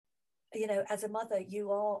you know, as a mother,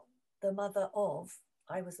 you are the mother of,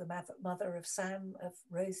 I was the mother of Sam, of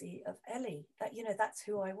Rosie, of Ellie. That, you know, that's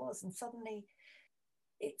who I was. And suddenly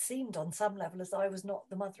it seemed on some level as though I was not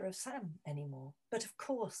the mother of Sam anymore. But of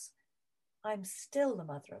course, I'm still the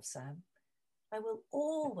mother of Sam. I will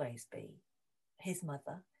always be his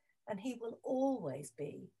mother, and he will always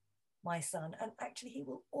be my son. And actually, he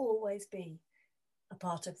will always be a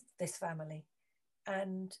part of this family.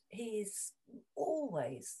 And he's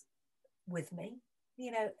always with me.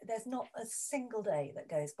 You know, there's not a single day that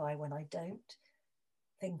goes by when I don't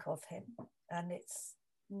think of him. And it's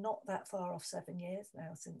not that far off 7 years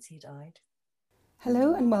now since he died.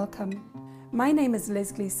 Hello and welcome. My name is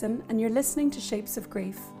Liz Gleeson and you're listening to Shapes of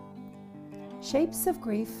Grief. Shapes of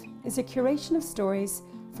Grief is a curation of stories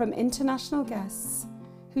from international guests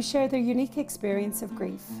who share their unique experience of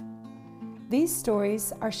grief. These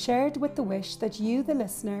stories are shared with the wish that you, the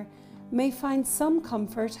listener, may find some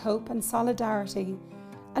comfort, hope and solidarity,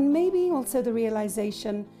 and maybe also the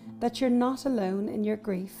realisation that you're not alone in your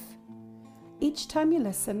grief. Each time you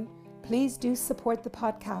listen, please do support the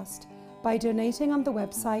podcast by donating on the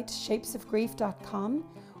website shapesofgrief.com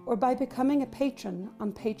or by becoming a patron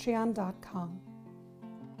on patreon.com.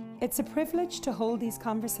 It's a privilege to hold these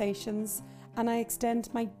conversations, and I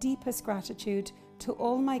extend my deepest gratitude to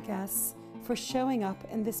all my guests for showing up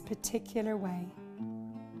in this particular way.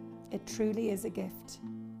 It truly is a gift.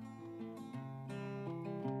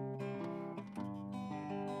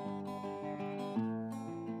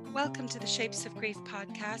 Welcome to the Shapes of Grief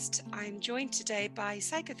podcast. I'm joined today by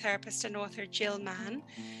psychotherapist and author Jill Mann.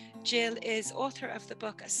 Jill is author of the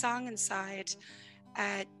book A Song Inside.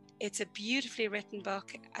 It's a beautifully written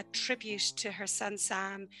book, a tribute to her son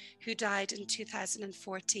Sam, who died in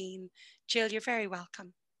 2014. Jill, you're very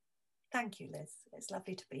welcome. Thank you, Liz. It's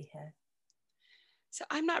lovely to be here. So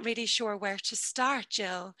I'm not really sure where to start,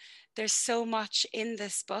 Jill. There's so much in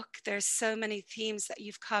this book. There's so many themes that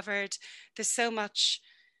you've covered. There's so much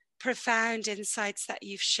profound insights that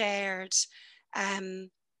you've shared.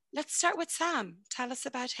 Let's start with Sam. Tell us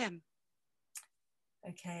about him.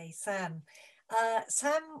 Okay, Sam.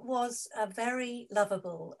 Sam was a very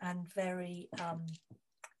lovable and very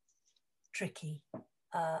tricky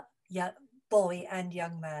boy and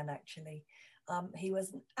young man, actually. He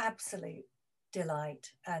was an absolute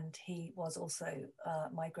delight, and he was also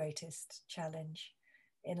my greatest challenge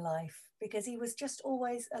in life, because he was just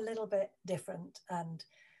always a little bit different and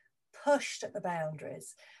pushed at the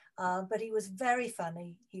boundaries. But he was very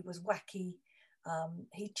funny, he was wacky.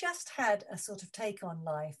 He just had a sort of take on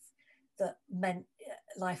life that meant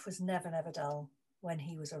life was never dull when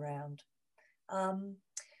he was around.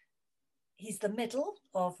 He's the middle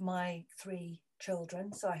of my three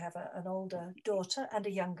children. So I have an older daughter and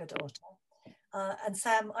a younger daughter. And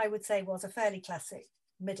Sam, I would say, was a fairly classic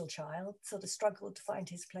middle child, sort of struggled to find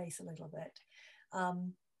his place a little bit.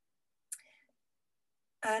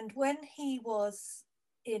 And when he was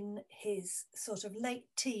in his sort of late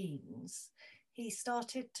teens, he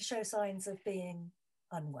started to show signs of being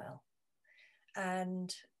unwell.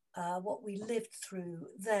 And what we lived through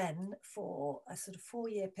then for a sort of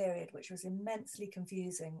 4-year period, which was immensely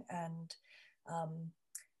confusing and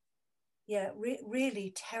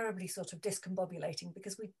really terribly sort of discombobulating,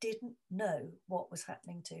 because we didn't know what was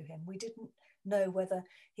happening to him. We didn't know whether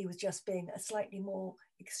he was just being a slightly more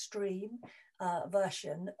extreme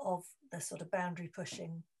version of the sort of boundary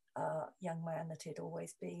pushing young man that he'd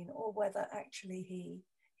always been, or whether actually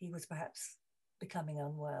he was perhaps becoming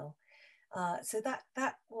unwell. So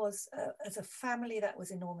that was, as a family, that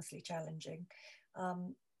was enormously challenging.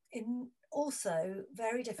 Also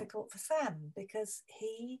very difficult for Sam, because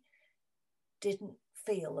he didn't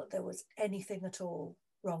feel that there was anything at all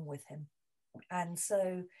wrong with him. And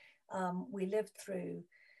so we lived through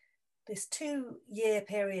this 2-year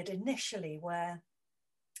period initially where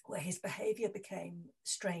his behavior became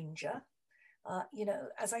stranger. You know,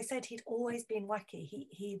 as I said, he'd always been wacky.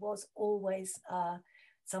 He was always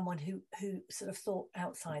someone who sort of thought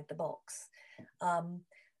outside the box.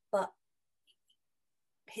 But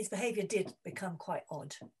his behavior did become quite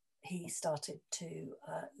odd. He started to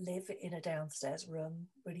live in a downstairs room,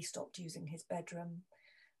 really stopped using his bedroom,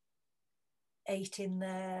 ate in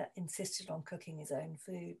there, insisted on cooking his own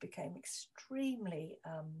food, became extremely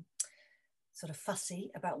sort of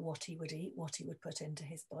fussy about what he would eat, what he would put into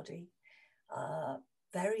his body,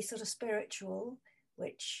 very sort of spiritual,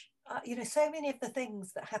 which, you know, so many of the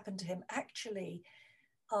things that happened to him actually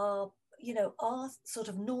are sort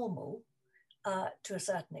of normal to a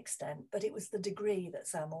certain extent, but it was the degree that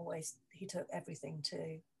Sam he took everything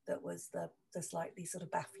to that was the slightly sort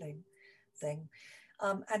of baffling thing.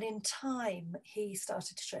 And in time, he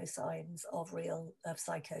started to show signs of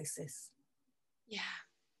psychosis. Yeah.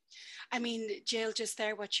 I mean, Jill, just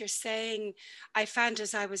there, what you're saying, I found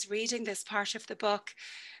as I was reading this part of the book,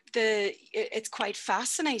 it's quite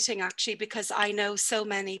fascinating actually, because I know so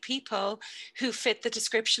many people who fit the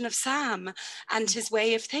description of Sam and his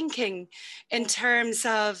way of thinking in terms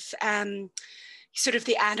of sort of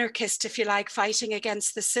the anarchist, if you like, fighting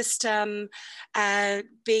against the system,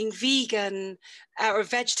 being vegan or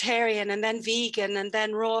vegetarian and then vegan and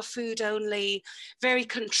then raw food only, very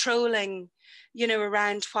controlling, you know,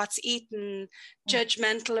 around what's eaten,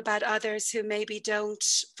 judgmental about others who maybe don't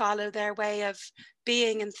follow their way of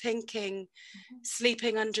being and thinking,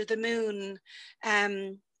 sleeping under the moon,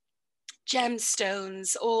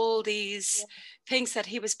 gemstones, all these things that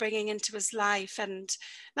he was bringing into his life. And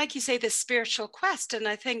like you say, this spiritual quest. And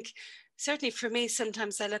I think certainly for me,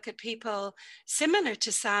 sometimes I look at people similar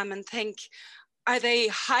to Sam and think, are they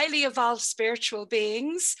highly evolved spiritual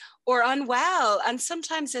beings or unwell? And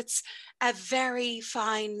sometimes it's a very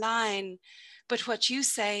fine line. But what you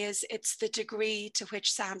say is it's the degree to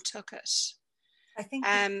which Sam took it. I think,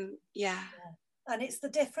 yeah. And it's the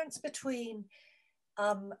difference between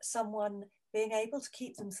someone being able to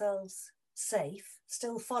keep themselves safe,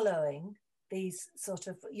 still following these sort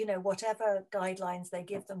of, you know, whatever guidelines they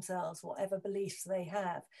give themselves, whatever beliefs they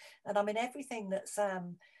have. And I mean, everything that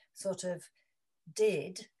Sam sort of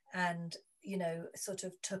did and, you know, sort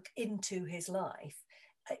of took into his life,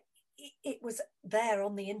 it was there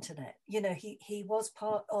on the internet. You know, he was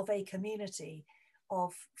part of a community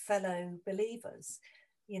of fellow believers.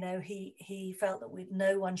 You know, he felt that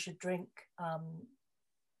no one should drink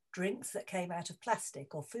drinks that came out of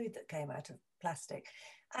plastic or food that came out of plastic.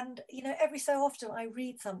 And, you know, every so often I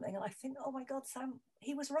read something and I think, oh my God, Sam,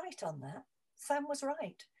 he was right on that. Sam was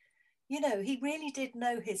right. You know, he really did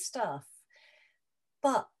know his stuff,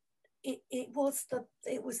 but it was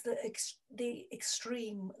the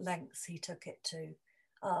extreme lengths he took it to.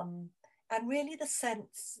 And really the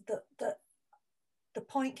sense that the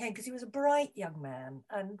point came because he was a bright young man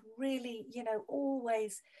and really, you know,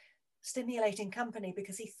 always stimulating company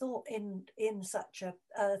because he thought in such a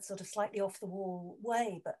sort of slightly off the wall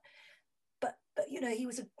way, but you know, he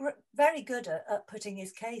was very good at putting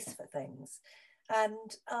his case for things.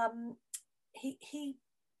 And he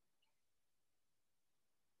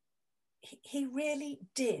really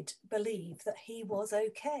did believe that he was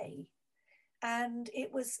okay. And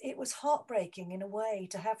it was heartbreaking in a way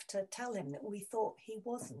to have to tell him that we thought he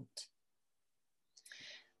wasn't.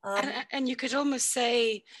 And you could almost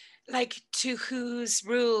say, like, to whose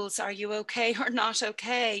rules are you okay or not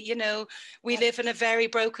okay? You know, we live in a very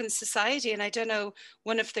broken society. And I don't know,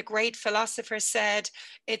 one of the great philosophers said,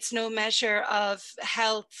 it's no measure of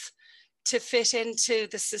health to fit into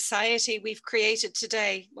the society we've created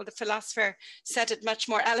today. Well, the philosopher said it much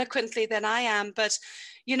more eloquently than I am, but,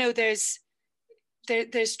 you know, there's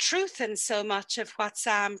truth in so much of what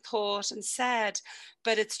Sam thought and said,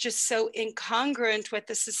 but it's just so incongruent with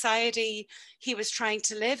the society he was trying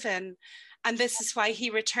to live in. And this is why he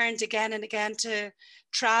returned again and again to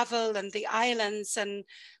travel and the islands and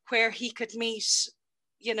where he could meet,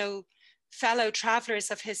 you know, fellow travelers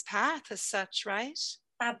of his path as such, right?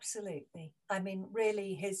 Absolutely. I mean,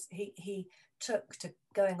 really, he took to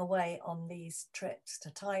going away on these trips to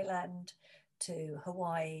Thailand, to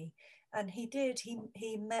Hawaii, and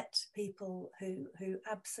he met people who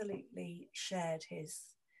absolutely shared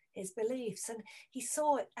his beliefs, and he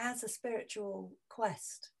saw it as a spiritual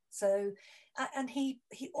quest. So, and he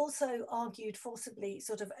also argued forcibly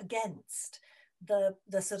sort of against the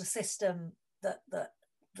sort of system that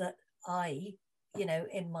I, you know,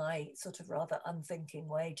 in my sort of rather unthinking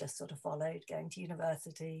way, just sort of followed, going to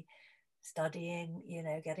university, studying, you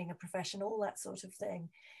know, getting a profession, all that sort of thing.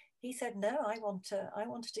 He said, no, I want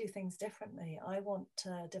to do things differently. I want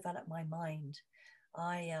to develop my mind.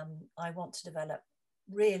 I want to develop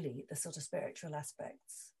really the sort of spiritual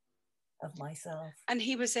aspects of myself. And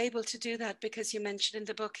he was able to do that because you mentioned in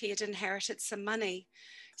the book he had inherited some money.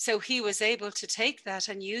 So he was able to take that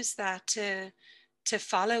and use that to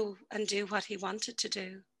follow and do what he wanted to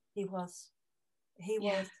do. He was,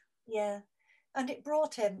 yeah. And it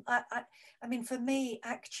brought him, I mean, for me,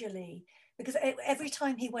 actually, because every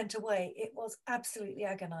time he went away, it was absolutely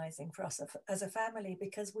agonizing for us as a family,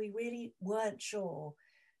 because we really weren't sure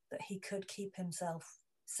that he could keep himself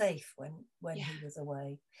safe when he was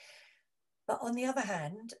away. But on the other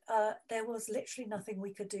hand, there was literally nothing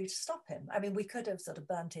we could do to stop him. I mean, we could have sort of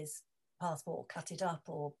burnt his passport, cut it up,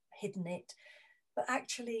 or hidden it, but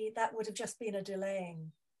actually that would have just been a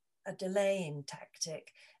delaying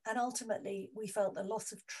tactic. And ultimately we felt the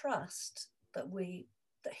loss of trust that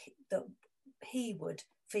he would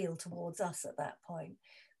feel towards us at that point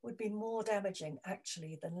would be more damaging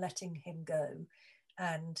actually than letting him go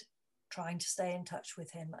and trying to stay in touch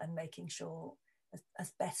with him and making sure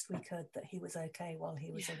as best we could that he was okay while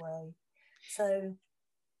he was away. So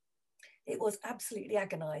it was absolutely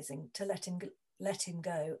agonizing to let him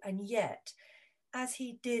go. And yet, as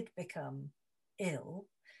he did become ill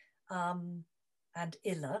and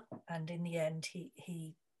iller, and in the end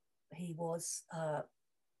he was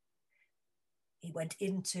he went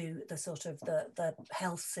into the sort of the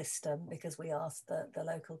health system, because we asked the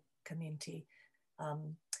local community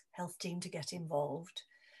health team to get involved,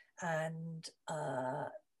 and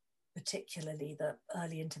particularly the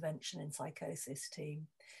early intervention in psychosis team,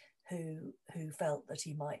 who felt that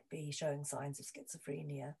he might be showing signs of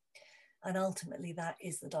schizophrenia. And ultimately that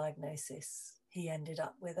is the diagnosis he ended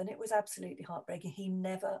up with. And it was absolutely heartbreaking. He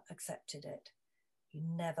never accepted it. He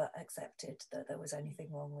never accepted that there was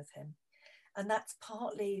anything wrong with him. And that's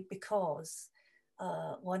partly because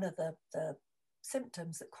one of the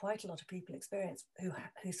symptoms that quite a lot of people experience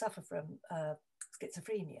who suffer from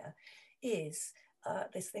schizophrenia is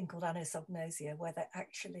this thing called anosognosia, where they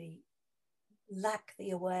actually lack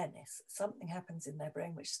the awareness. Something happens in their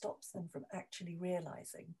brain which stops them from actually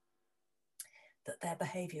realizing that their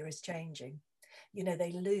behavior is changing. You know,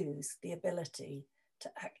 they lose the ability to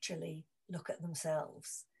actually look at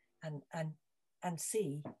themselves and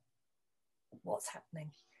see what's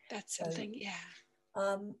happening. That's something,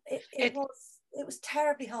 It was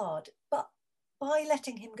terribly hard, but by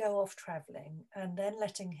letting him go off traveling and then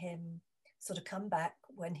letting him sort of come back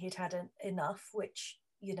when he'd had enough, which,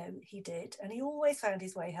 you know, he did, and he always found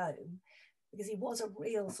his way home, because he was a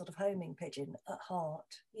real sort of homing pigeon at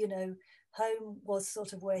heart. You know, home was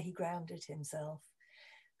sort of where he grounded himself.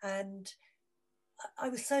 And I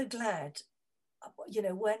was so glad, you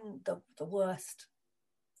know, when the worst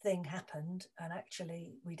thing happened, and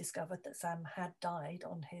actually we discovered that Sam had died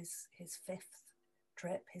on his fifth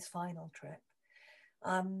trip, his final trip.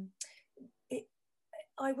 I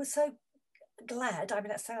was so glad, I mean,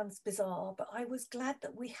 that sounds bizarre, but I was glad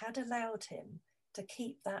that we had allowed him to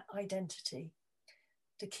keep that identity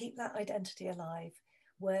alive,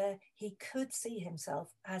 where he could see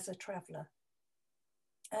himself as a traveller.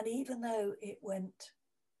 And even though it went,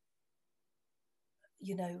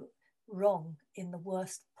 you know, wrong in the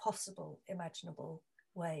worst possible imaginable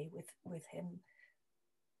way with him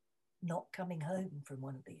not coming home from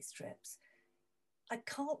one of these trips, I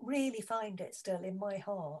can't really find it still in my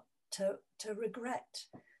heart to regret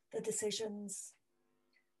the decisions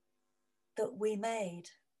that we made.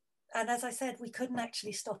 And as I said, we couldn't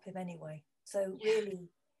actually stop him anyway. So really,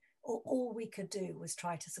 all we could do was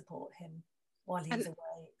try to support him while he was away.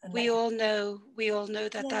 And we all know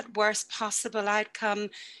that worst possible outcome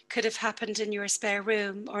could have happened in your spare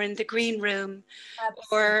room or in the green room.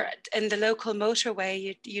 Absolutely. Or in the local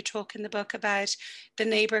motorway. You talk in the book about the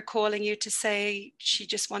neighbour calling you to say she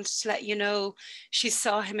just wanted to let you know she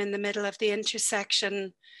saw him in the middle of the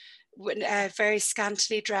intersection, very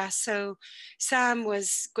scantily dressed. So Sam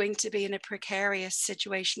was going to be in a precarious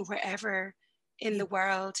situation wherever in the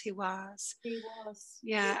world he was.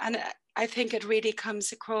 Yeah, and I think it really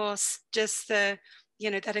comes across just that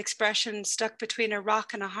expression, stuck between a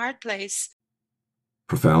rock and a hard place.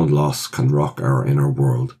 Profound loss can rock our inner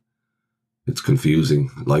world. It's confusing,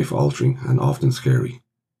 life-altering, and often scary.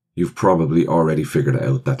 You've probably already figured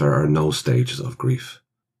out that there are no stages of grief.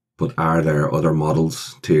 But are there other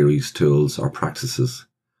models, theories, tools, or practices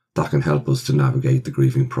that can help us to navigate the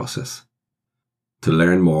grieving process? To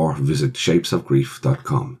learn more, visit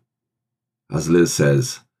shapesofgrief.com. As Liz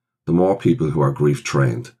says, the more people who are grief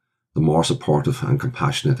trained, the more supportive and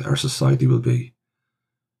compassionate our society will be.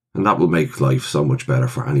 And that will make life so much better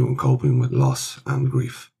for anyone coping with loss and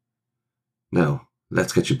grief. Now,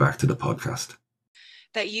 let's get you back to the podcast.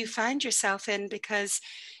 That you find yourself in, because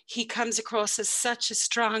he comes across as such a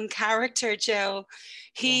strong character, Jill.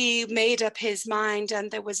 He made up his mind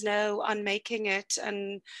and there was no unmaking it.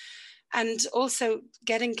 And also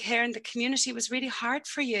getting care in the community was really hard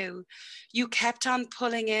for you. You kept on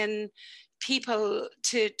pulling in people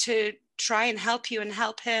to try and help you and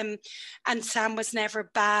help him. And Sam was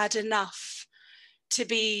never bad enough to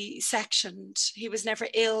be sectioned. He was never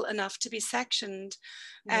ill enough to be sectioned.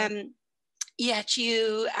 Yeah. Yet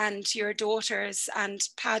you and your daughters and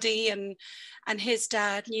Paddy and his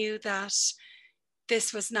dad knew that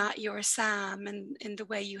this was not your Sam in the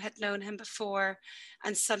way you had known him before,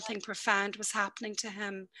 and something profound was happening to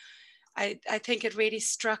him. I think it really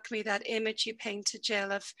struck me, that image you painted,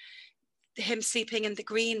 Jill, of him sleeping in the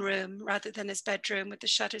green room rather than his bedroom with the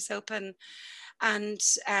shutters open. And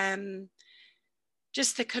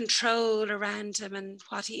just the control around him and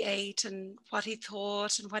what he ate and what he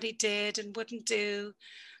thought and what he did and wouldn't do,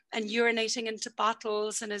 and urinating into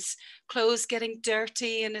bottles and his clothes getting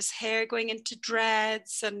dirty and his hair going into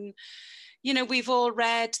dreads. And, you know, we've all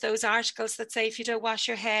read those articles that say if you don't wash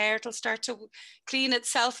your hair, it'll start to clean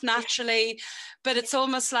itself naturally. But it's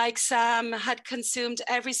almost like Sam had consumed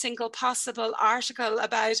every single possible article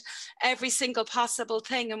about every single possible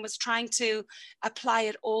thing and was trying to apply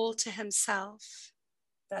it all to himself.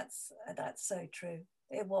 That's so true.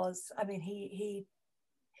 It was. I mean, he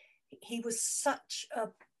was such a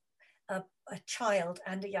child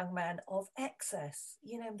and a young man of excess.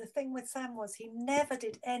 You know, the thing with Sam was he never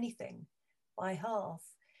did anything by half.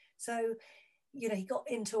 So, you know, he got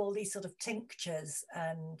into all these sort of tinctures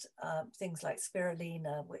and things like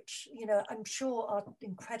spirulina, which, you know, I'm sure are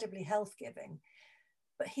incredibly health giving.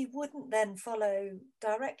 But he wouldn't then follow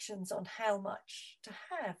directions on how much to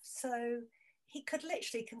have. So he could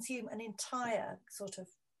literally consume an entire sort of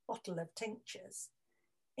bottle of tinctures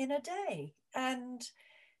in a day. And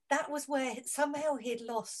that was where somehow he'd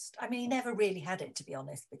lost, I mean, he never really had it, to be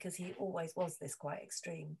honest, because he always was this quite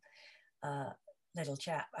extreme little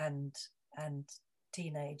chap and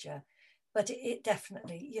teenager. But it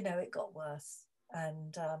definitely, you know, it got worse.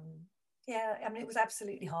 And yeah, I mean, it was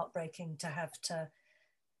absolutely heartbreaking to have to,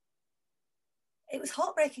 it was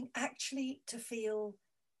heartbreaking actually to feel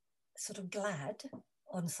sort of glad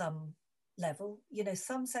on some level, you know,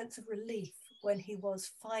 some sense of relief when he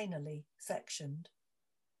was finally sectioned.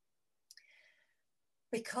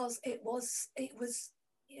 Because it was,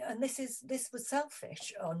 and this was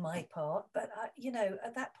selfish on my part, but you know,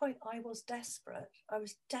 at that point I was desperate. I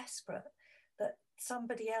was desperate that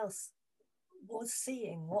somebody else was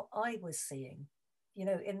seeing what I was seeing, you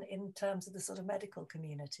know, in terms of the sort of medical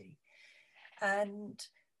community. And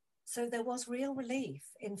so there was real relief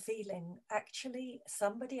in feeling actually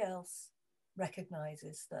somebody else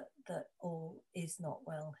recognizes that all is not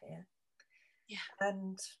well here. Yeah.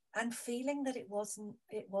 And feeling that it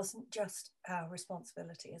wasn't just our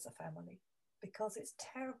responsibility as a family, because it's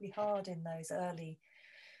terribly hard in those early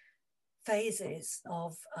phases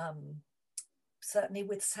of certainly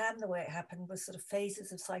with Sam, the way it happened was sort of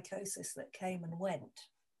phases of psychosis that came and went.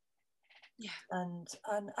 Yeah. And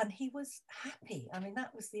he was happy. I mean,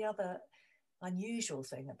 that was the other unusual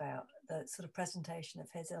thing about the sort of presentation of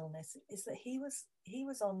his illness, is that he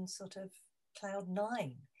was on sort of cloud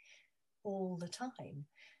nine all the time.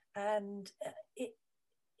 And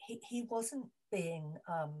he wasn't being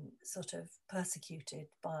sort of persecuted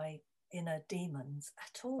by inner demons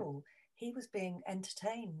at all. He was being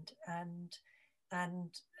entertained, and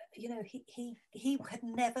you know, he had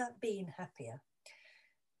never been happier.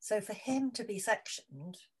 So for him to be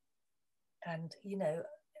sectioned and, you know,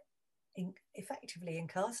 effectively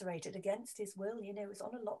incarcerated against his will, you know, was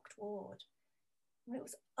on a locked ward. I mean, it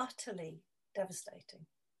was utterly devastating.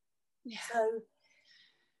 Yeah. So,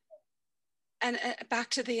 and back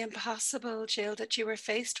to the impossible, Jill, that you were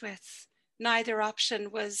faced with. Neither option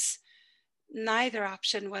was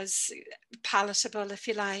palatable, if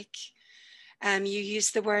you like. You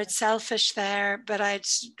used the word selfish there, but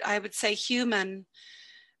I would say human.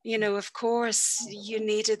 You know, of course, you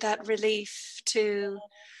needed that relief to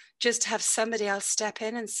just have somebody else step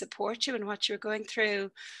in and support you in what you're going through.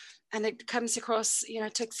 And it comes across, you know, I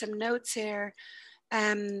took some notes here.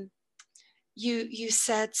 You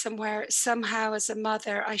said somewhere, somehow as a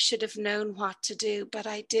mother, I should have known what to do, but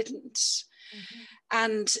I didn't. Mm-hmm.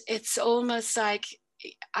 And it's almost like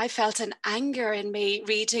I felt an anger in me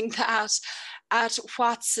reading that at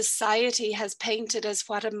what society has painted as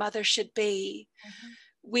what a mother should be. Mm-hmm.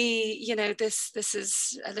 We, you know, this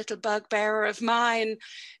is a little bugbearer of mine.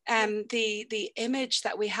 The image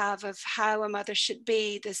that we have of how a mother should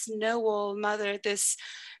be, this know-all mother, this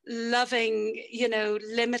loving, you know,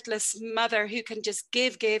 limitless mother who can just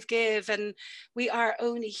give, and we are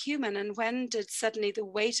only human. And when did suddenly the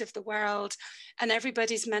weight of the world and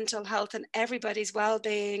everybody's mental health and everybody's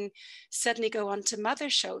well-being suddenly go onto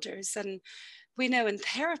mother's shoulders? And we know in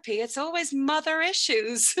therapy it's always mother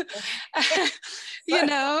issues. You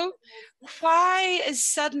know, why is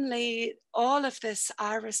suddenly all of this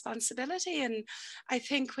our responsibility? And I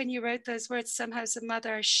think when you wrote those words, somehow as a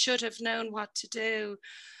mother I should have known what to do,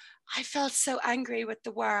 I felt so angry with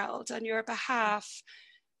the world on your behalf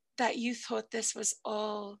that you thought this was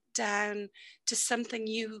all down to something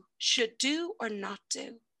you should do or not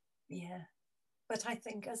do. Yeah, but I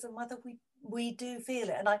think as a mother we do feel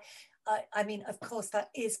it. And I mean, of course, that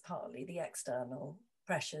is partly the external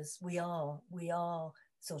pressures. We are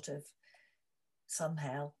sort of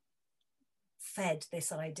somehow fed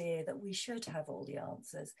this idea that we should have all the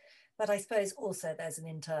answers. But I suppose also there's an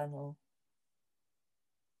internal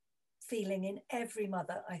feeling in every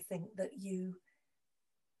mother, I think, that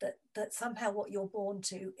somehow what you're born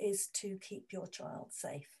to is to keep your child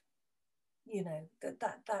safe. You know,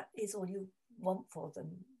 that is all you want for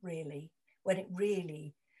them, really. When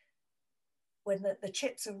the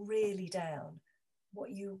chips are really down, what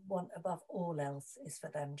you want above all else is for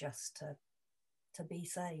them just to be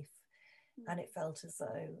safe. And it felt as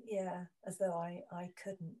though I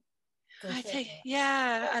couldn't fulfill I think, that.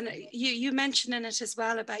 yeah, and you mentioned in it as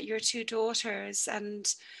well about your two daughters and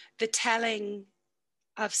the telling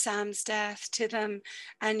of Sam's death to them,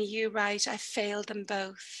 and you write, I failed them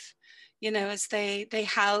both, you know, as they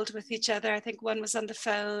howled with each other. I think one was on the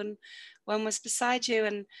phone, one was beside you,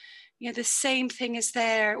 and you know, the same thing is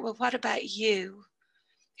there. Well, what about you?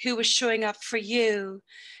 Who was showing up for you?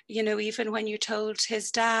 You know, even when you told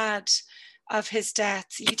his dad of his death,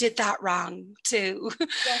 you did that wrong too.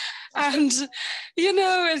 Yeah. And you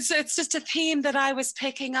know, it's just a theme that I was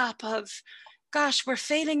picking up of, gosh, we're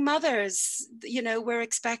failing mothers. You know, we're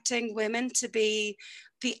expecting women to be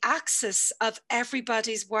the axis of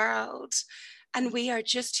everybody's world, and we are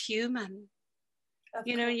just human. Of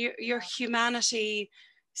You know, course. your humanity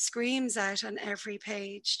screams out on every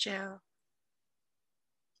page, Jill.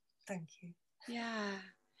 Thank you. Yeah.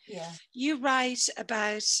 Yeah. You write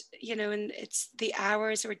about, you know, and it's the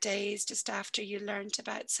hours or days just after you learned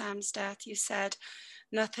about Sam's death, you said,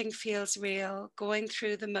 nothing feels real, going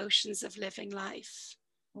through the motions of living life.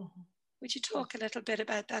 Mm-hmm. Would you talk a little bit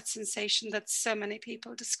about that sensation that so many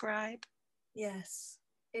people describe? Yes.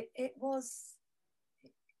 It was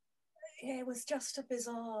just a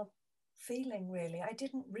bizarre feeling, really. I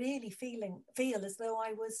didn't really feel as though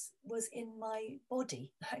I was in my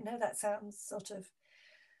body. I know that sounds sort of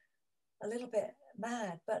a little bit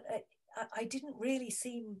mad, but I didn't really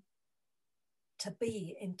seem to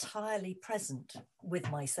be entirely present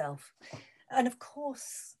with myself. And of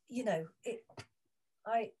course, you know,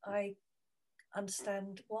 I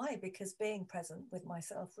understand why, because being present with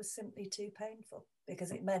myself was simply too painful,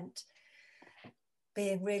 because it meant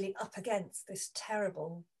being really up against this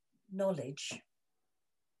terrible knowledge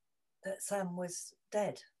that Sam was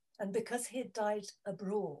dead. And because he had died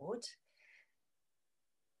abroad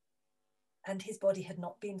and his body had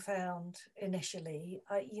not been found initially,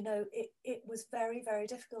 it was very, very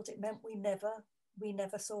difficult. It meant we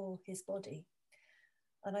never saw his body.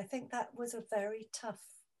 And I think that was a very tough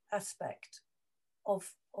aspect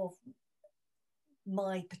of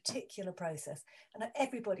my particular process. And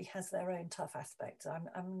everybody has their own tough aspects.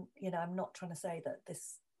 I'm not trying to say that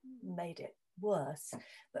this made it worse,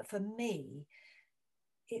 but for me,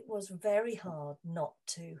 it was very hard not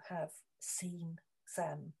to have seen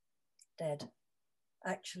Sam dead.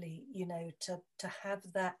 Actually, you know, to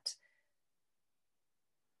have that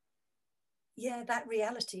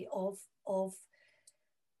reality of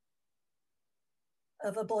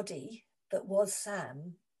a body that was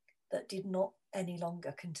Sam that did not any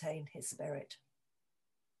longer contain his spirit.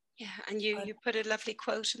 Yeah, and you put a lovely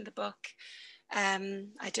quote in the book.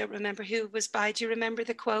 I don't remember who was by. Do you remember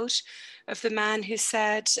the quote of the man who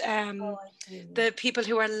said, I do. the people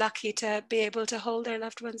who are lucky to be able to hold their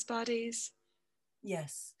loved ones' bodies?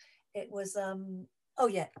 Yes, it was,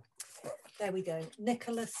 there we go.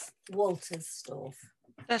 Nicholas Walterstorff.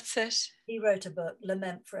 That's it. He wrote a book,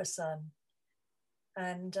 Lament for a Son.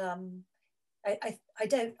 And I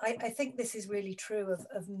think this is really true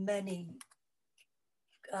of many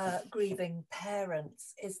grieving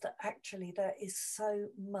parents, is that actually there is so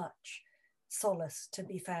much solace to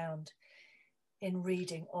be found in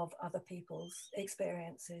reading of other people's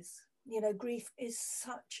experiences. You know, grief is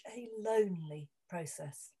such a lonely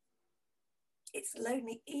process. It's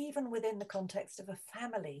lonely even within the context of a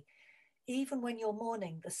family, even when you're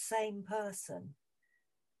mourning the same person.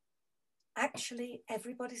 Actually,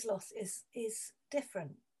 everybody's loss is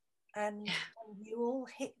different, and you all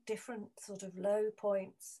hit different sort of low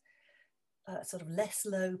points, sort of less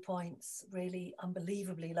low points, really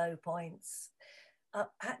unbelievably low points,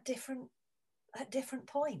 at different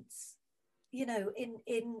points, you know,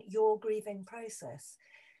 in your grieving process.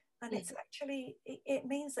 And it's actually, it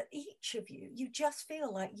means that each of you just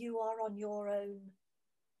feel like you are on your own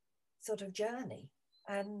sort of journey.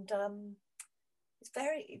 And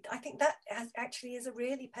I think that actually is a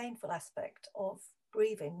really painful aspect of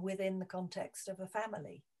grieving within the context of a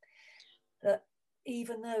family, that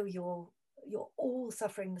even though you're all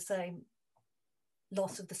suffering the same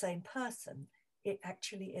loss of the same person, it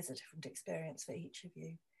actually is a different experience for each of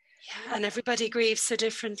you. Yeah, and everybody grieves so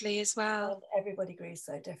differently as well. And everybody grieves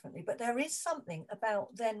so differently. But there is something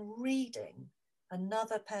about then reading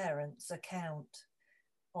another parent's account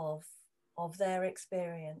of their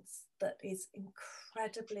experience that is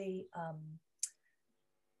incredibly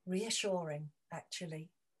reassuring, actually.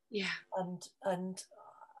 Yeah. And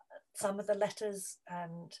some of the letters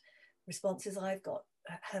and responses I've got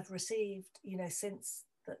have received, since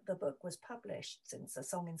the book was published, since A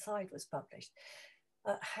Song Inside was published,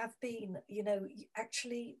 have been,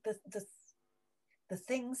 actually the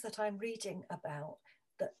things that I'm reading about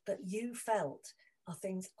that you felt are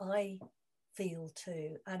things I feel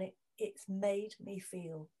too, and it's made me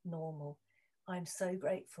feel normal. I'm so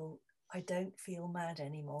grateful. I don't feel mad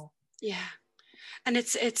anymore. Yeah. And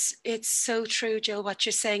it's so true, Jill, what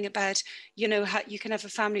you're saying about, how you can have a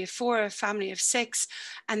family of 4, a family of 6,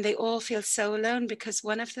 and they all feel so alone, because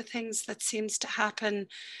one of the things that seems to happen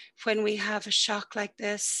when we have a shock like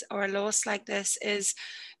this or a loss like this is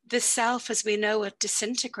the self as we know it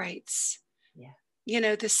disintegrates. Yeah.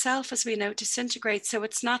 The self as we know disintegrates. So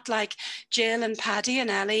it's not like Jill and Paddy and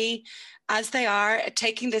Ellie, as they are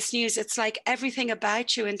taking this news, it's like everything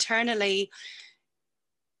about you internally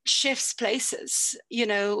shifts places,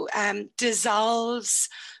 dissolves,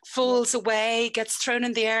 falls away, gets thrown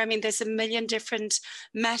in the air. I mean, there's a million different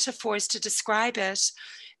metaphors to describe it,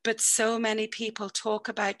 but so many people talk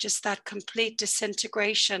about just that complete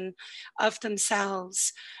disintegration of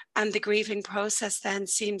themselves. And the grieving process then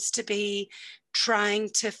seems to be trying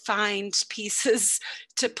to find pieces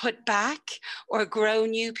to put back or grow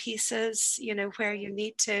new pieces, where you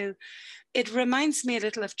need to. It reminds me a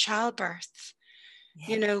little of childbirth.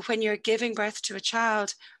 Yeah. When you're giving birth to a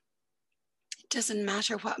child, it doesn't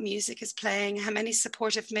matter what music is playing, how many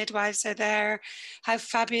supportive midwives are there, how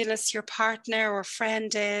fabulous your partner or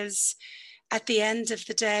friend is. At the end of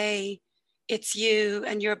the day, it's you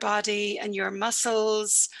and your body and your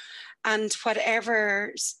muscles and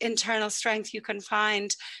whatever internal strength you can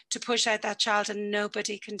find to push out that child, and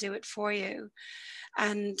nobody can do it for you.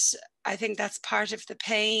 And I think that's part of the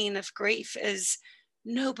pain of grief, is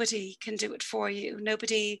nobody can do it for you.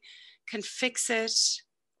 Nobody can fix it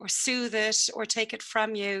or soothe it or take it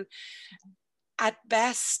from you. At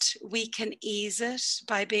best, we can ease it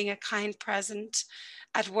by being a kind present.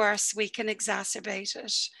 At worst, we can exacerbate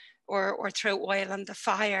it or throw oil on the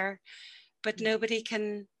fire, but nobody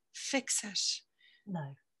can fix it.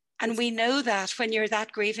 No. And we know that when you're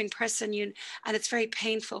that grieving person, and it's very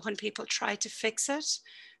painful when people try to fix it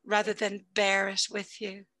rather than bear it with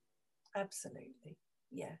you. Absolutely.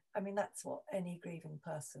 Yeah. I mean, that's what any grieving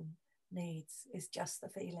person needs, is just the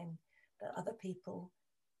feeling that other people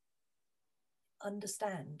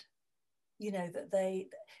understand, that they,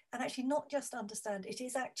 and actually not just understand, it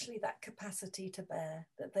is actually that capacity to bear,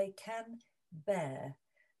 that they can bear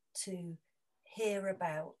to hear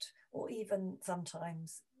about, or even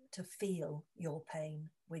sometimes to feel your pain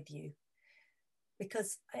with you.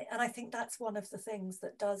 Because, and I think that's one of the things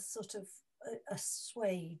that does sort of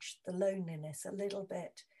assuage the loneliness a little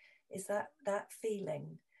bit, is that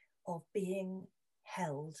feeling of being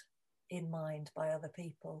held in mind by other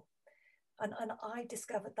people. And I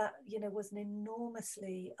discovered that, was an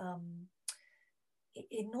enormously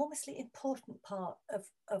important part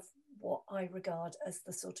of what I regard as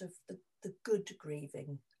the sort of the good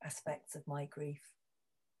grieving aspects of my grief.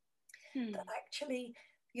 That actually,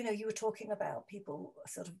 you were talking about people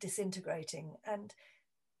sort of disintegrating, and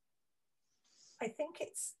I think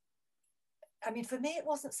for me, it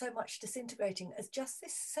wasn't so much disintegrating as just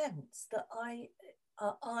this sense that I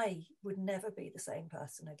would never be the same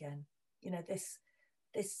person again.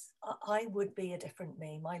 I would be a different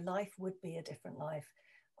me. My life would be a different life.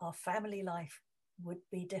 Our family life would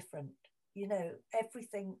be different.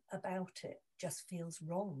 Everything about it just feels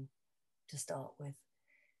wrong to start with.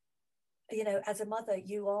 As a mother,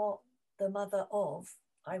 you are the mother of,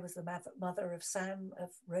 I was the mother of Sam,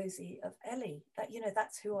 of Rosie, of Ellie.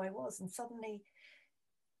 That's who I was. And suddenly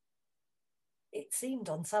it seemed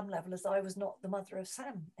on some level as though I was not the mother of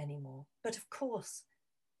Sam anymore. But of course,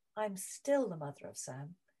 I'm still the mother of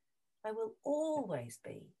Sam. I will always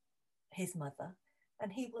be his mother,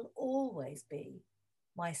 and he will always be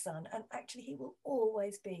my son. And actually, he will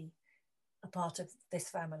always be a part of this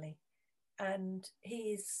family. And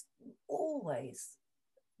he is always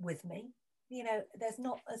with me. There's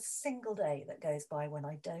not a single day that goes by when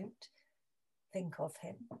I don't think of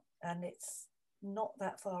him. And it's not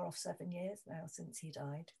that far off 7 years now since he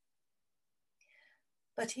died.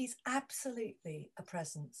 But he's absolutely a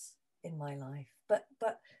presence in my life. But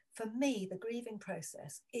for me, the grieving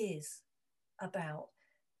process is about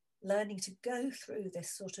learning to go through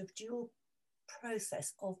this sort of dual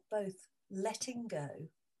process of both letting go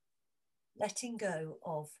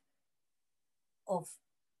of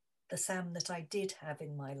the Sam that I did have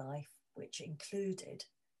in my life, which included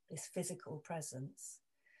this physical presence,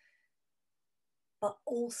 but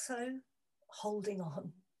also holding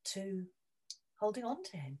on to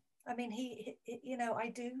him. I mean, he you know, I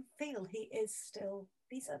do feel he's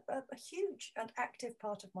a huge and active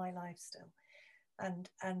part of my life still,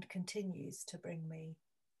 and continues to bring me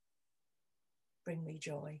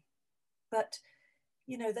joy. But,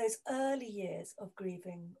 you know, those early years of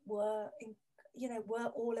grieving were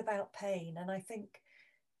all about pain. And I think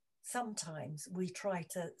sometimes we try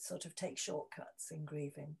to sort of take shortcuts in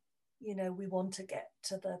grieving. You know, we want to get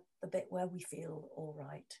to the bit where we feel all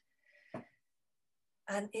right.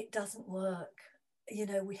 And it doesn't work. You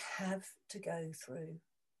know, we have to go through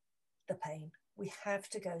the pain. We have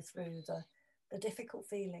to go through the difficult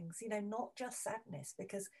feelings, you know, not just sadness,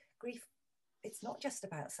 because grief, it's not just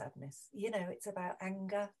about sadness. You know, it's about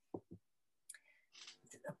anger,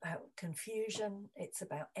 it's about confusion, it's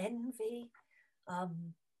about envy,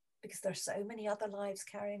 because there's so many other lives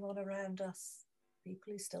carrying on around us,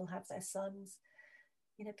 people who still have their sons,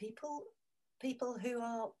 you know, people who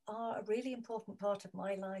are a really important part of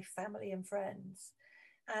my life, family and friends.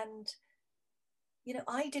 And, you know,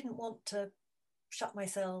 I didn't want to shut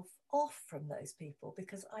myself off from those people,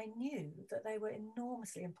 because I knew that they were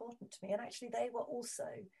enormously important to me. And actually they were also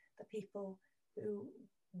the people who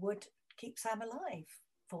would keep Sam alive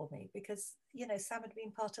for me, because, you know, Sam had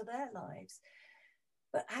been part of their lives.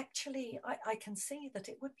 But actually I can see that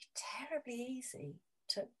it would be terribly easy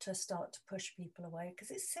to start to push people away,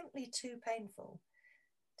 because it's simply too painful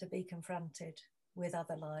to be confronted with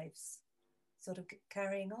other lives sort of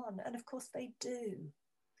carrying on. And of course they do,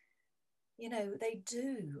 you know, they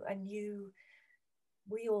do. And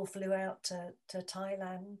we all flew out to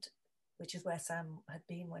Thailand, which is where Sam had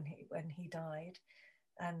been when he died,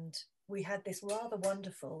 and we had this rather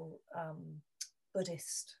wonderful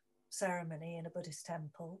Buddhist ceremony in a Buddhist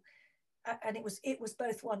temple. And it was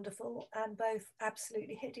both wonderful and both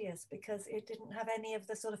absolutely hideous, because it didn't have any of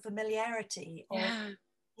the sort of familiarity of,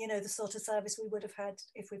 you know, the sort of service we would have had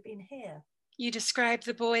if we'd been here. You described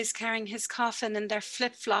the boys carrying his coffin in their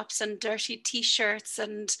flip-flops and dirty t-shirts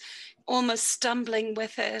and almost stumbling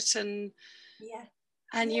with it, and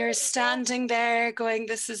you're standing there going,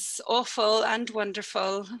 this is awful and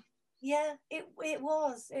wonderful. Yeah, it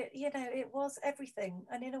was, you know, it was everything.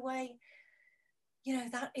 And in a way, you know,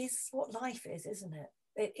 that is what life is, isn't it?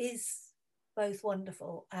 It is both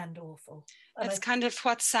wonderful and awful. And that's kind of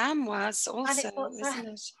what Sam was also, isn't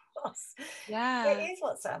it? Yeah. It is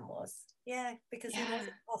what Sam was. Yeah, because he was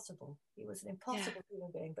impossible. He was an impossible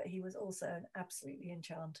human being, but he was also an absolutely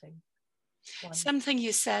enchanting one. Something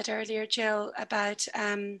you said earlier, Jill, about,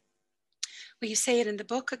 well, you say it in the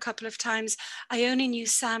book a couple of times, I only knew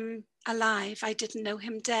Sam alive, I didn't know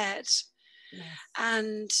him dead. Yes.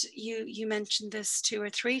 And you mentioned this 2 or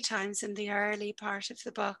 3 times in the early part of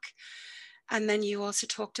the book. And then you also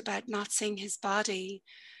talked about not seeing his body.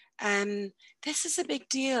 This is a big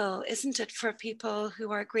deal, isn't it, for people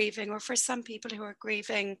who are grieving, or for some people who are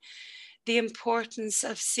grieving, the importance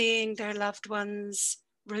of seeing their loved ones'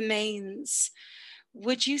 remains.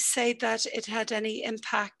 Would you say that it had any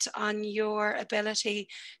impact on your ability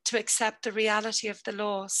to accept the reality of the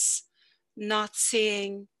loss, not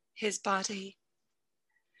seeing his body?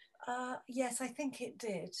 Yes, I think it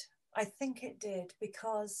did. I think it did,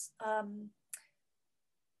 because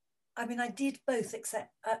I mean, I did both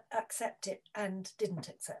accept it and didn't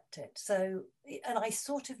accept it. So, and I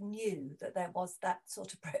sort of knew that there was that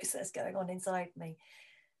sort of process going on inside me.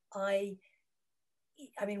 I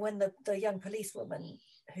mean, when the young policewoman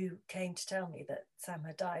who came to tell me that Sam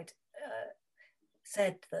had died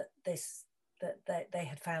said that they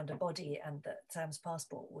had found a body and that Sam's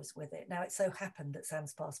passport was with it. Now, it so happened that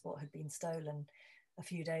Sam's passport had been stolen a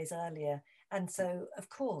few days earlier. And so, of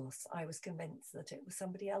course, I was convinced that it was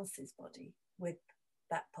somebody else's body with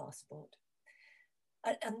that passport.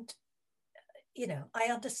 And you know, I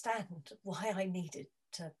understand why I needed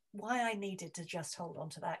to just hold on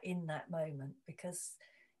to that in that moment, because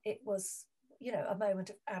it was, you know, a moment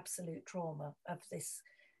of absolute trauma of this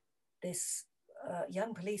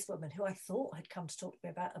young policewoman who I thought had come to talk to me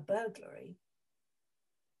about a burglary,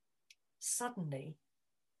 suddenly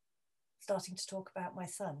starting to talk about my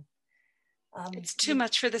son. It's too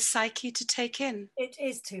much for the psyche to take in. It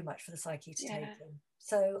is too much for the psyche to take in.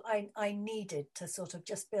 So I needed to sort of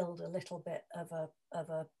just build a little bit of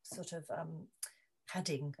a sort of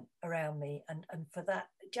padding around me, and for that,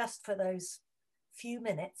 just for those few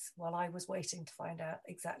minutes while I was waiting to find out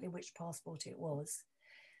exactly which passport it was,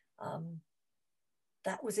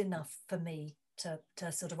 that was enough for me to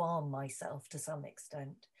sort of arm myself to some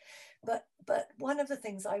extent. But one of the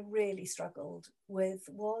things I really struggled with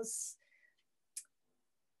was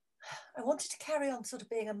I wanted to carry on sort of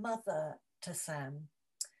being a mother to Sam.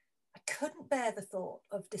 I couldn't bear the thought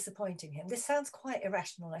of disappointing him. This sounds quite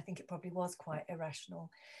irrational. I think it probably was quite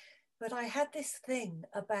irrational. But I had this thing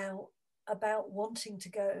about wanting to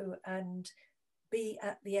go and be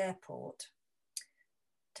at the airport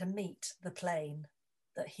to meet the plane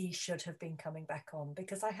that he should have been coming back on,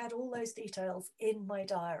 because I had all those details in my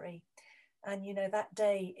diary. And, you know, that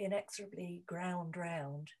day inexorably ground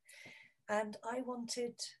round. And I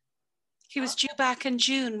wanted... He was due back in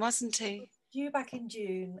June, wasn't he? Due back in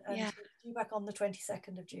June, and yeah. due back on the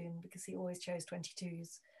 22nd of June, because he always chose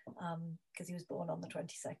 22s, because he was born on the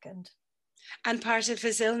 22nd. And part of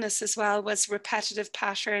his illness as well was repetitive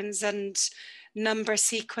patterns and number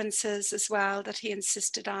sequences as well that he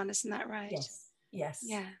insisted on, isn't that right? Yes,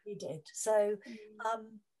 yeah, he did. So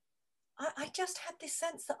I just had this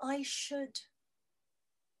sense that I should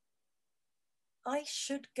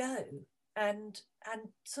go and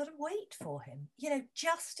sort of wait for him, you know,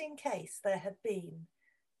 just in case there had been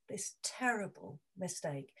this terrible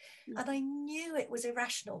mistake. And I knew it was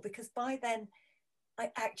irrational, because by then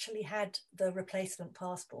I actually had the replacement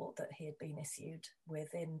passport that he had been issued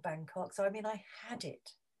with in Bangkok. So, I mean, I had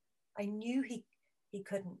it. I knew he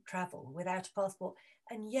couldn't travel without a passport.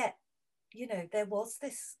 And yet, you know, there was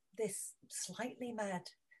this slightly mad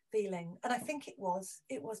feeling. And I think it was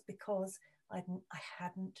because I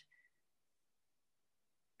hadn't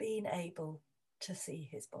been able to see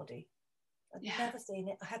his body. I'd never seen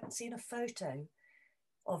it. I hadn't seen a photo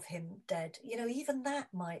of him dead. You know, even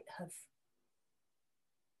that might have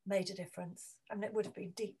made a difference. I mean, it would have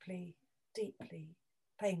been deeply, deeply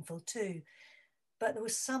painful too. But there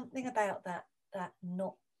was something about that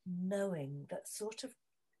not knowing, that sort of,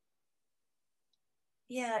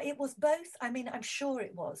 it was both. I mean, I'm sure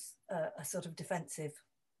it was a sort of defensive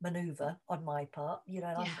maneuver on my part, you know,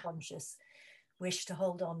 an unconscious wish to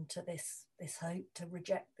hold on to this hope, to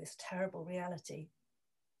reject this terrible reality.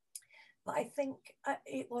 But I think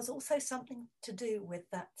it was also something to do with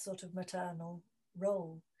that sort of maternal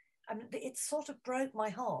role. I mean, it sort of broke my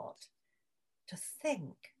heart to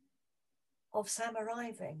think of Sam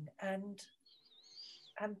arriving and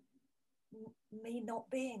me not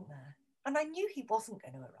being there. And I knew he wasn't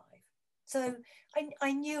going to arrive. So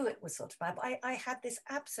I knew it was sort of bad. But I had this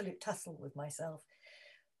absolute tussle with myself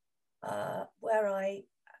where I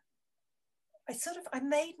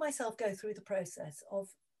made myself go through the process of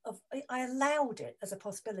I allowed it as a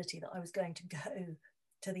possibility that I was going to go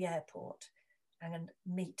to the airport and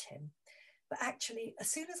meet him. But actually, as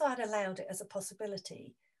soon as I'd allowed it as a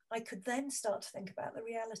possibility, I could then start to think about the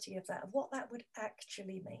reality of that, of what that would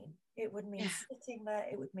actually mean. It would mean sitting there,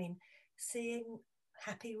 it would mean seeing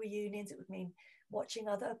happy reunions, it would mean watching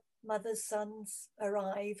other mothers' sons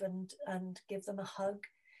arrive and give them a hug.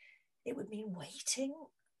 It would mean waiting,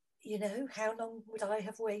 you know, how long would I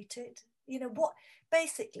have waited? You know, what,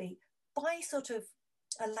 basically, by sort of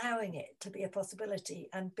allowing it to be a possibility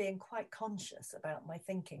and being quite conscious about my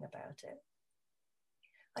thinking about it,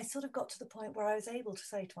 I sort of got to the point where I was able to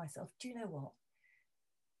say to myself, do you know what?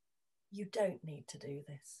 You don't need to do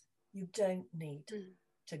this. You don't need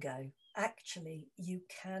to go. Actually, you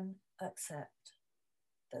can accept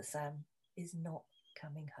that Sam is not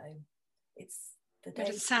coming home. It's the day.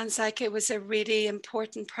 But it sounds like it was a really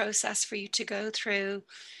important process for you to go through.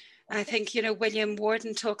 And I think, you know, William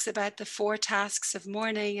Worden talks about the 4 tasks of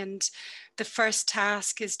mourning, and the first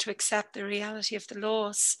task is to accept the reality of the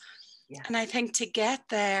loss. Yeah. And I think to get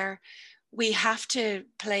there, we have to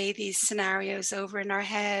play these scenarios over in our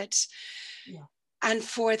head. Yeah. And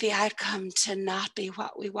for the outcome to not be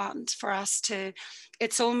what we want, for us to,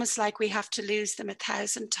 it's almost like we have to lose them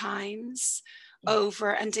 1,000 times,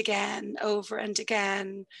 over and again, over and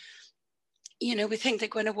again. You know, we think they're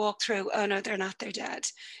going to walk through, oh no, they're not, they're dead.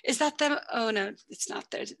 Is that them? Oh no, it's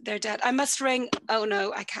not, they're dead. I must ring, oh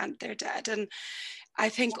no, I can't, they're dead. And I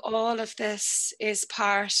think all of this is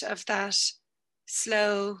part of that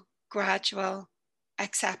slow, gradual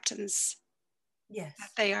acceptance. Yes.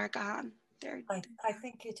 That they are gone. I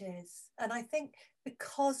think it is. And I think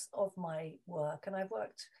because of my work, and I've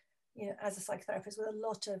worked, you know, as a psychotherapist with a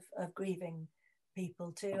lot of grieving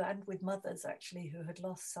people too, and with mothers actually who had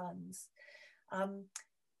lost sons, I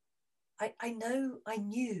knew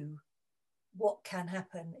what can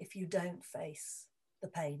happen if you don't face the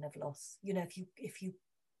pain of loss. You know, if you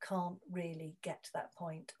can't really get to that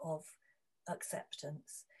point of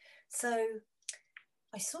acceptance. So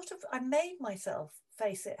I made myself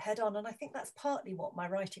face it head on. And I think that's partly what my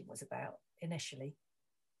writing was about initially.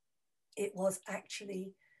 It was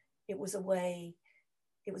a way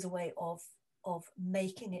of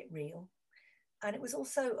making it real. And it was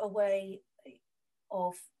also a way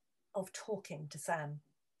of of talking to Sam,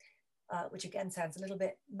 which again sounds a little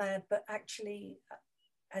bit mad, but actually,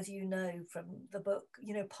 as you know from the book,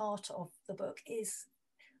 you know, part of the book is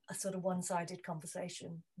a sort of one-sided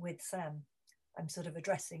conversation with Sam. I'm sort of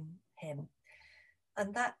addressing him.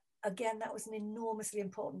 And that, again, that was an enormously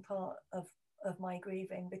important part of my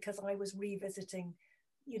grieving, because I was revisiting,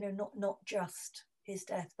 you know, not just his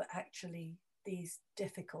death, but actually these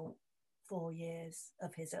difficult 4 years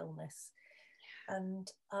of his illness. And,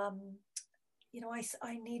 you know,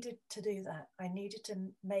 I needed to do that. I needed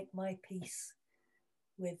to make my peace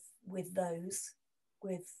with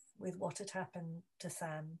what had happened to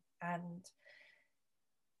Sam, and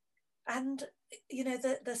you know,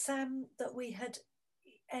 the Sam that we had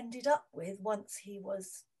ended up with once he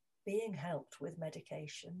was being helped with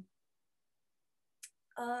medication,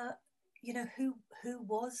 you know, who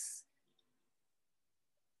was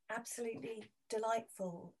absolutely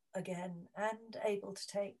delightful again and able to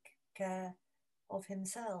take care of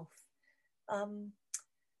himself.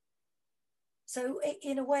 So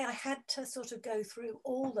in a way, I had to sort of go through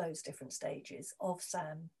all those different stages of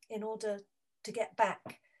Sam in order to get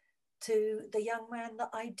back to the young man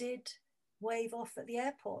that I did wave off at the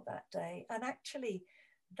airport that day. And actually,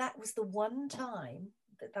 that was the one time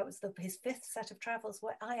that was his 5th set of travels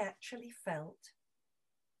where I actually felt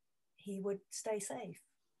he would stay safe.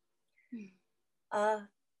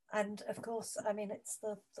 And of course, I mean, it's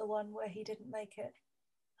the one where he didn't make it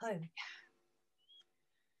home.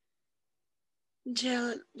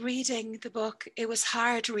 Jill, reading the book, it was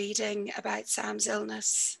hard reading about Sam's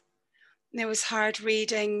illness. It was hard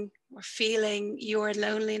reading or feeling your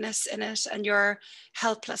loneliness in it and your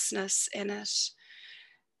helplessness in it.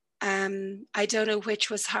 I don't know which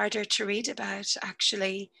was harder to read about,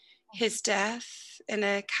 actually, his death in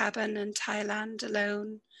a cabin in Thailand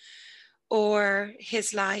alone, or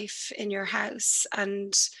his life in your house,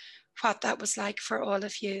 and what that was like for all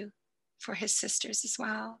of you, for his sisters as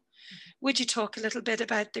well. Would you talk a little bit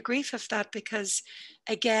about the grief of that? Because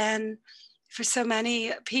again, for so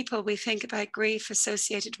many people, we think about grief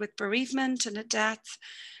associated with bereavement and a death,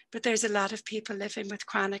 but there's a lot of people living with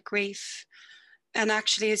chronic grief. And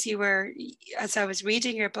actually, as I was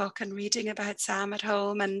reading your book and reading about Sam at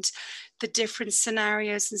home and the different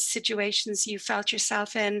scenarios and situations you felt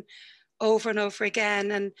yourself in over and over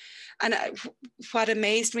again, and what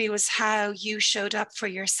amazed me was how you showed up for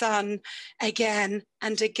your son again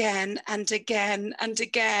and again and again and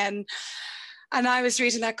again. And I was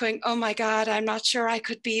reading that going, oh my God, I'm not sure I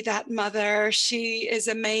could be that mother. She is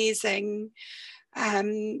amazing.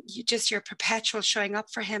 Your perpetual showing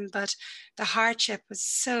up for him, but the hardship was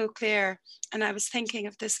so clear. And I was thinking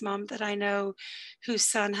of this mom that I know whose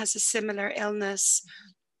son has a similar illness.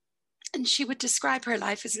 And she would describe her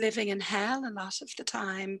life as living in hell a lot of the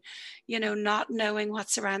time, you know, not knowing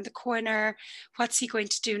what's around the corner. What's he going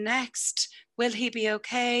to do next? Will he be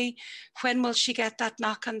okay? When will she get that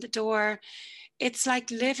knock on the door? It's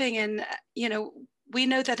like living in, you know, we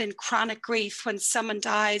know that in chronic grief, when someone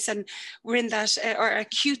dies and we're in that or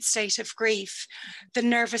acute state of grief, the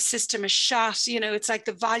nervous system is shot, you know, it's like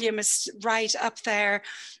the volume is right up there,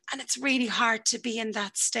 and it's really hard to be in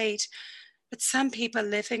that state. But some people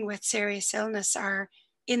living with serious illness are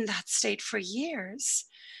in that state for years.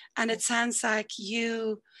 And it sounds like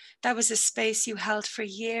that was a space you held for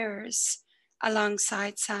years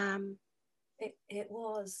alongside Sam. It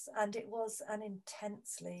was, and it was an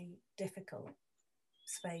intensely difficult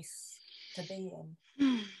space to be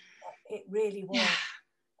in. It really was. Yeah.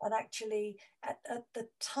 And actually, at the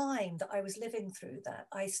time that I was living through that,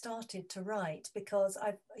 I started to write because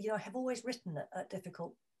I have always written at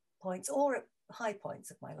difficult points or at high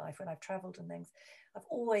points of my life when I've traveled and things. I've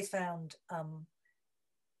always found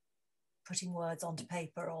putting words onto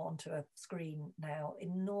paper or onto a screen now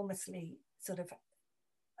enormously sort of,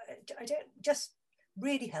 I don't, just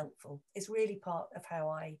really helpful. It's really part of how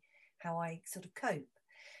I sort of cope.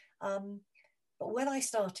 But when I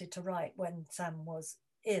started to write when Sam was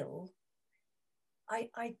ill, I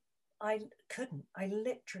couldn't. I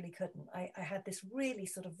literally couldn't. I had this really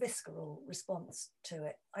sort of visceral response to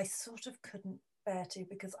it. I sort of couldn't bear to,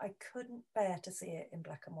 because I couldn't bear to see it in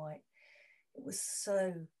black and white. It was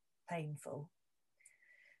so painful.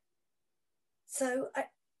 So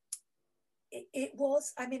it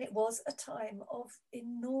was a time of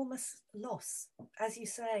enormous loss. As you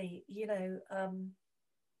say, you know,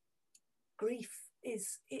 grief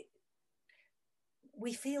is it.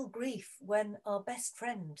 We feel grief when our best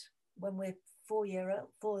friend, when we're 4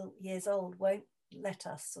 years old, won't let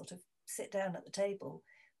us sort of sit down at the table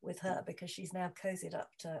with her because she's now cozied up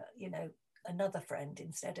to, you know, another friend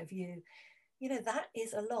instead of you. You know, that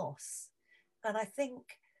is a loss. And I think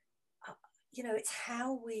it's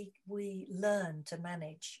how we learn to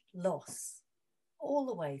manage loss all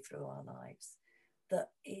the way through our lives that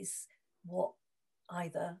is what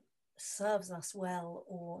either serves us well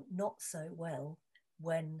or not so well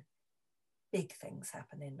when big things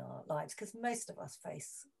happen in our lives, because most of us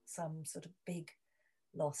face some sort of big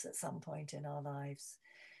loss at some point in our lives.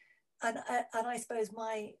 And I suppose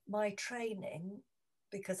my training,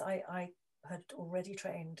 because I had already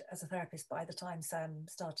trained as a therapist by the time Sam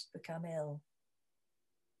started to become ill,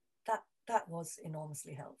 that was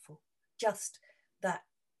enormously helpful. Just that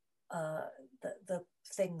the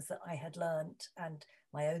things that I had learned, and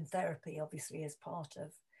my own therapy obviously as part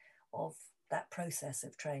of that process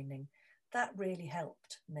of training, that really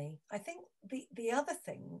helped me. I think the other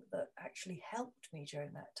thing that actually helped me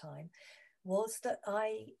during that time was that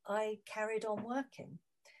I carried on working,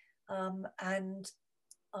 and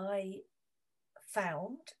I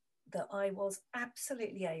found that I was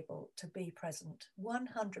absolutely able to be present,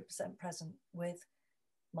 100% present with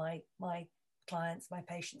my clients, my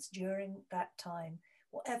patients during that time,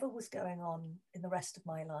 whatever was going on in the rest of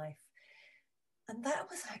my life. And that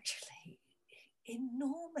was actually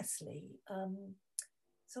enormously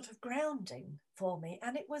sort of grounding for me.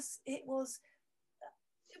 And it was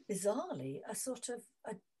bizarrely a sort of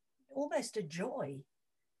almost a joy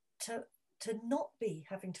to not be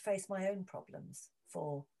having to face my own problems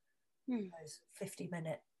for those 50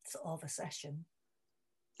 minutes of a session.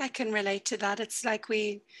 I can relate to that. It's like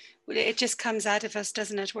it just comes out of us,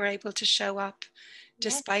 doesn't it? We're able to show up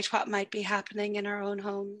despite what might be happening in our own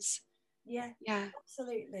homes. Yeah, yeah,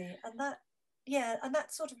 absolutely. And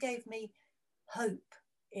that sort of gave me hope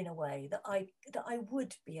in a way that I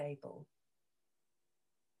would be able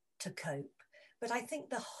to cope. But I think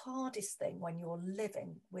the hardest thing when you're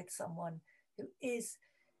living with someone who is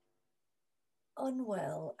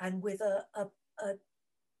unwell and with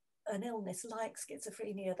an illness like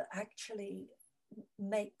schizophrenia that actually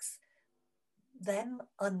makes them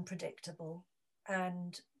unpredictable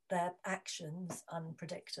and their actions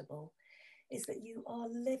unpredictable, is that you are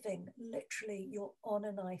living, literally, you're on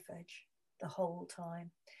a knife edge the whole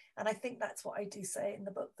time. And I think that's what I do say in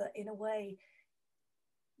the book, that in a way,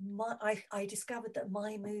 I discovered that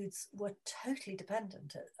my moods were totally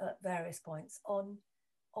dependent at various points on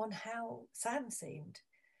how Sam seemed.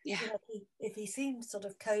 Yeah. If he seemed sort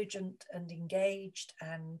of cogent and engaged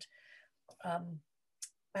and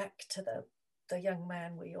back to the young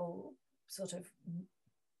man we all sort of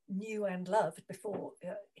knew and loved before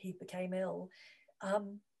he became ill,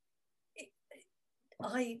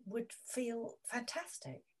 I would feel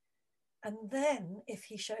fantastic. And then if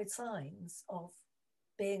he showed signs of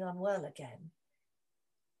being unwell again,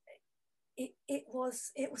 it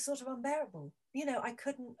was sort of unbearable. I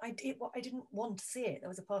didn't want to see it. There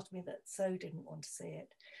was a part of me that so didn't want to see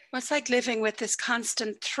it. Well, it's like living with this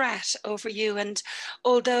constant threat over you. And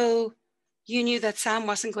although you knew that Sam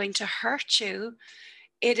wasn't going to hurt you,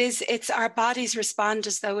 it's our bodies respond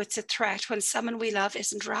as though it's a threat when someone we love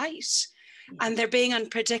isn't right. And they're being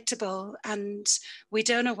unpredictable and we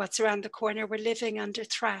don't know what's around the corner. We're living under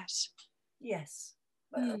threat. Yes,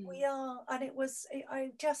 we are. And it was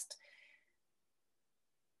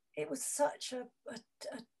such a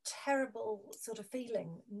terrible sort of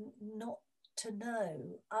feeling not to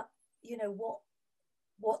know,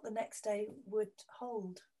 what the next day would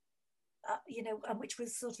hold, and which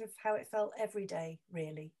was sort of how it felt every day,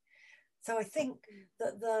 really. So I think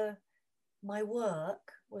that my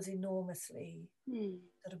work was enormously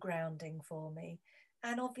sort of grounding for me.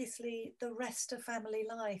 And obviously the rest of family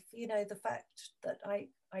life, the fact that I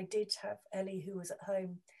did have Ellie, who was at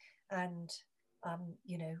home and,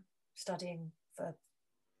 studying for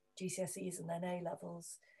GCSEs and then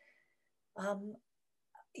A-levels.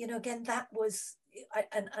 Again, that was,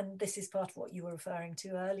 and this is part of what you were referring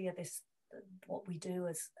to earlier, what we do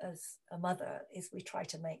as a mother is we try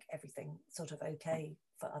to make everything sort of okay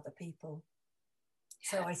for other people.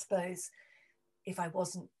 So I suppose if I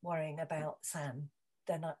wasn't worrying about Sam,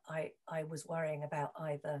 then I was worrying about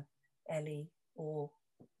either Ellie or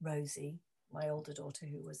Rosie, my older daughter,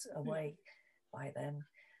 who was away by then.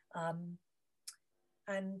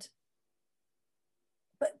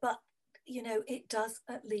 But it does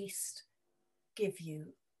at least give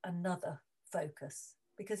you another focus,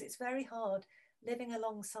 because it's very hard living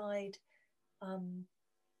alongside, I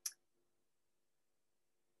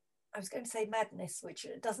was going to say madness, which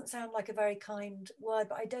doesn't sound like a very kind word,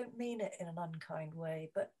 but I don't mean it in an unkind way,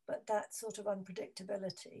 but that sort of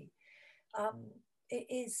unpredictability,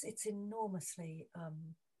 it's enormously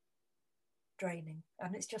draining,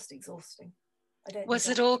 and it's just exhausting. Was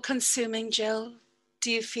it all consuming, Jill? Do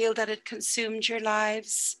you feel that it consumed your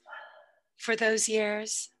lives for those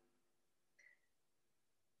years?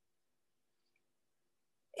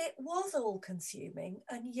 It was all consuming,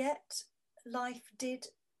 and yet life did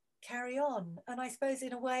carry on. And I suppose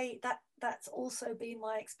in a way that's also been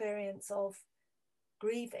my experience of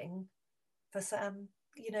grieving for Sam,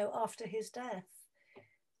 after his death.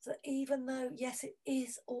 So even though, yes, it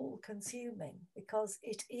is all consuming, because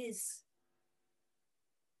it's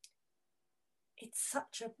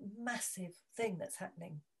such a massive thing that's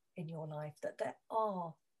happening in your life, that there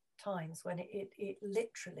are times when it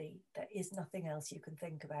literally, there is nothing else you can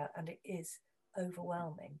think about, and it is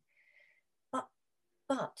overwhelming.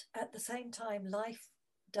 But at the same time, life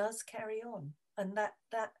does carry on. And that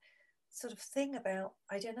sort of thing about,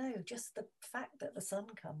 I don't know, just the fact that the sun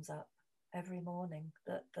comes up every morning,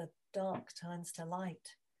 that the dark turns to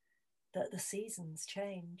light, that the seasons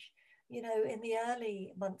change. In the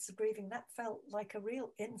early months of grieving, that felt like a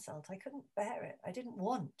real insult. I couldn't bear it. I didn't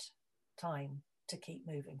want time to keep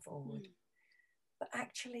moving forward. But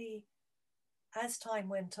actually, as time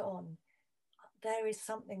went on, there is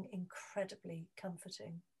something incredibly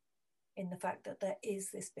comforting in the fact that there is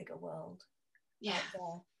this bigger world out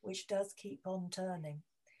there, which does keep on turning.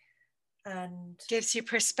 And gives you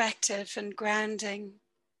perspective and grounding.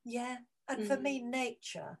 Yeah. And for me,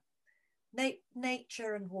 nature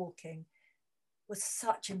and walking was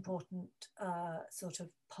such important sort of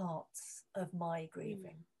parts of my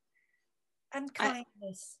grieving. And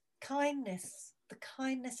kindness, the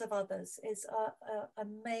kindness of others is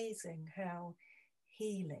amazing how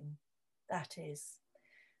healing that is.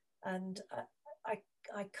 And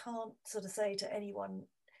I can't sort of say to anyone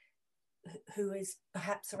who is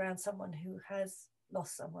perhaps around someone who has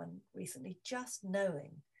lost someone recently, just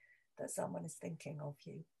knowing that someone is thinking of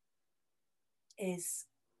you it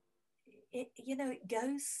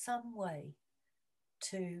goes some way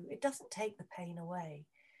to, it doesn't take the pain away,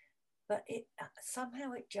 but it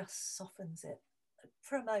somehow it just softens it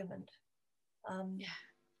for a moment.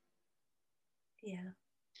 Yeah.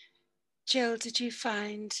 Jill, did you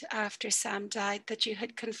find after Sam died that you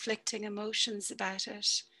had conflicting emotions about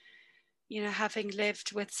it? Having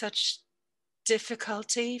lived with such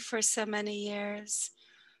difficulty for so many years.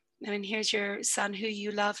 I mean, here's your son who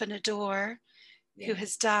you love and adore, who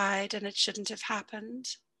has died, and it shouldn't have happened.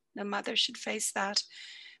 No mother should face that.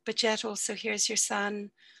 But yet also here's your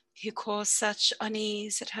son who caused such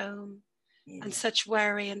unease at home and such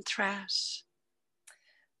worry and threat.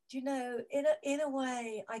 In a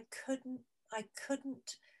way, I couldn't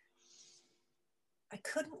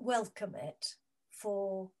welcome it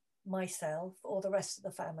for myself or the rest of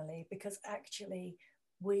the family, because actually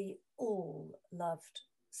we all loved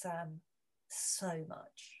Sam so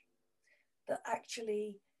much that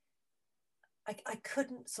actually I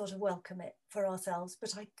couldn't sort of welcome it for ourselves,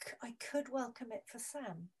 but I could welcome it for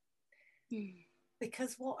Sam.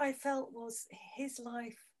 Because what I felt was his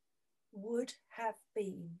life would have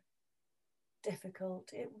been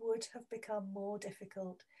difficult. It would have become more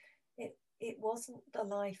difficult. It wasn't the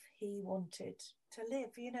life he wanted to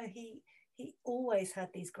live. He always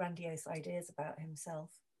had these grandiose ideas about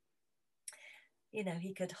himself.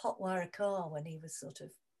 He could hotwire a car when he was sort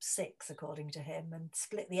of 6, according to him, and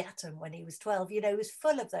split the atom when he was 12. He was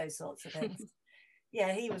full of those sorts of things.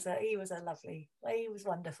 Yeah, he was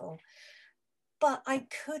wonderful. But I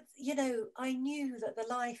knew that the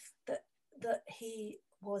life that he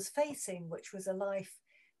was facing, which was a life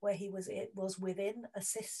where it was within a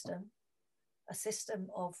system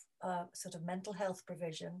of sort of mental health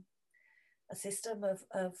provision, a system of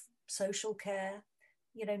social care,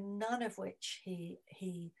 none of which he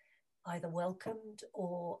either welcomed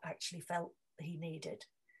or actually felt he needed.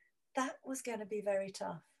 That was going to be very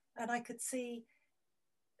tough. And I could see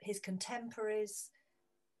his contemporaries,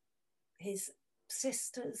 his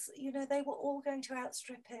sisters, they were all going to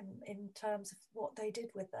outstrip him in terms of what they did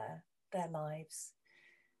with their lives.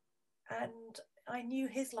 And I knew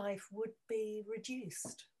his life would be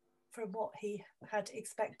reduced from what he had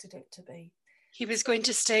expected it to be. He was going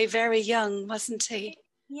to stay very young, wasn't he?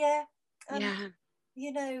 Yeah. And,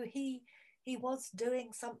 he was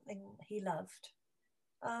doing something he loved.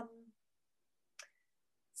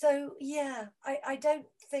 So, yeah, I don't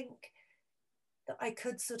think that I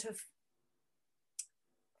could sort of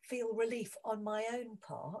feel relief on my own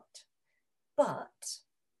part. But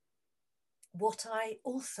what I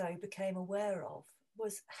also became aware of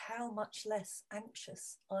was how much less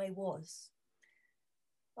anxious I was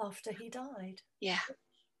after he died. Yeah. It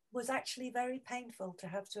was actually very painful to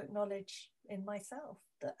have to acknowledge in myself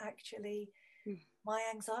that actually my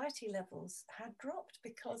anxiety levels had dropped,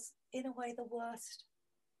 because in a way the worst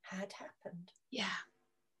had happened. Yeah.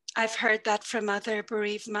 I've heard that from other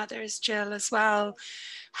bereaved mothers, Jill, as well.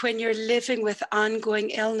 When you're living with ongoing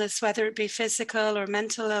illness, whether it be physical or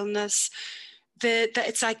mental illness,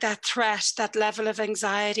 it's like that threat, that level of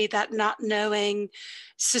anxiety, that not knowing,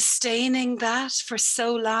 sustaining that for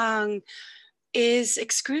so long is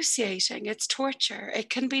excruciating. It's torture. It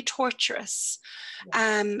can be torturous.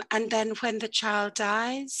 And then when the child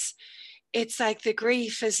dies, it's like the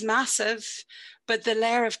grief is massive, but the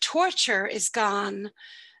layer of torture is gone.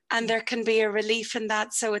 And there can be a relief in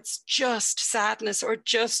that. So it's just sadness or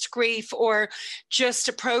just grief or just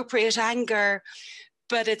appropriate anger.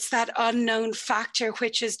 But it's that unknown factor,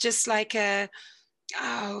 which is just like I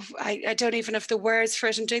don't even have the words for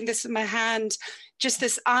it. I'm doing this with my hand. Just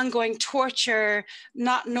this ongoing torture,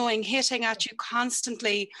 not knowing, hitting at you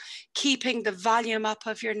constantly, keeping the volume up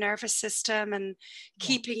of your nervous system and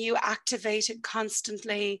keeping you activated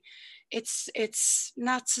constantly. It's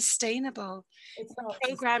not sustainable. It's We're not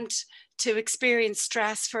programmed to experience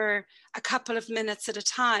stress for a couple of minutes at a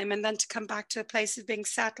time and then to come back to a place of being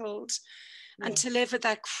settled. And to live with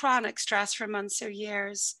that chronic stress for months or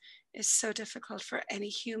years is so difficult for any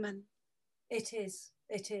human. It is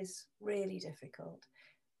really difficult.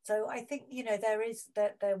 So I think,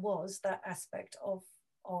 there was that aspect of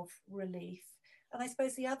relief. And I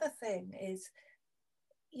suppose the other thing is,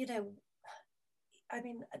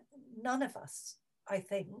 none of us, I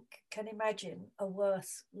think, can imagine a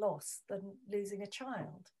worse loss than losing a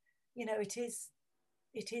child. It is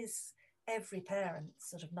every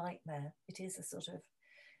parent's sort of nightmare. It is a sort of,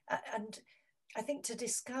 and I think to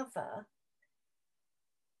discover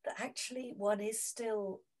that actually one is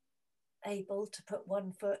still able to put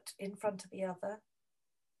one foot in front of the other,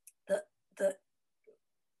 that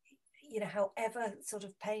however sort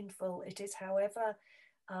of painful it is, however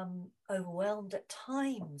overwhelmed at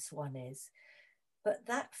times one is, but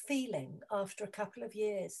that feeling after a couple of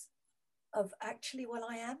years of actually, well,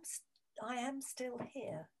 I am still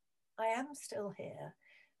here. I am still here,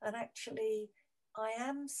 and actually I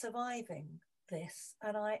am surviving this,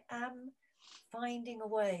 and I am finding a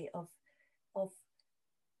way of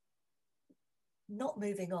not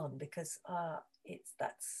moving on, because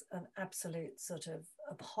that's an absolute sort of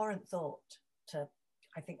abhorrent thought to,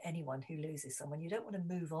 I think, anyone who loses someone. You don't want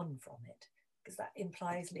to move on from it, because that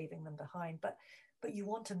implies leaving them behind, but you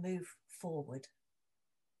want to move forward.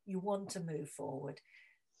 You want to move forward.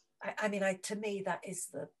 To me, that is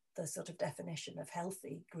the sort of definition of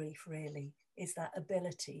healthy grief, really, is that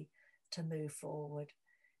ability to move forward.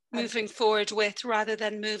 Moving forward with, rather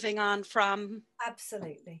than moving on from.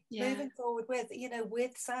 Absolutely. Moving forward with,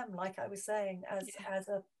 with Sam, like I was saying, as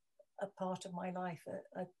a part of my life,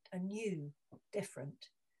 a new, different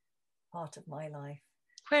part of my life.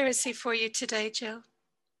 Where is he for you today, Jill?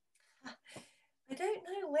 I don't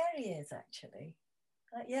know where he is, actually.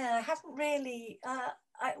 I haven't really,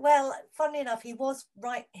 well, funnily enough, he was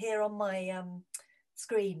right here on my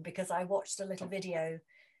screen, because I watched a little video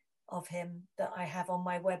of him that I have on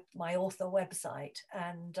my author website,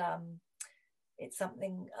 and it's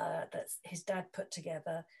something that his dad put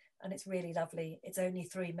together, and it's really lovely. It's only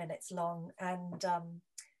 3 minutes long, and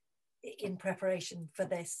in preparation for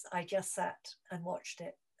this, I just sat and watched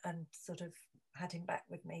it and sort of had him back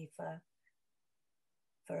with me for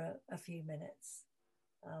a few minutes.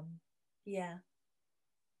 You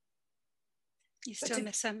still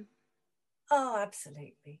miss him? Oh,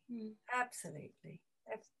 absolutely. Absolutely.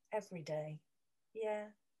 Every day.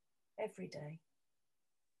 Yeah, every day.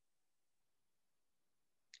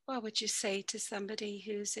 What would you say to somebody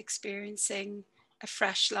who's experiencing a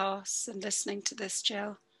fresh loss and listening to this,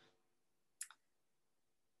 Jill?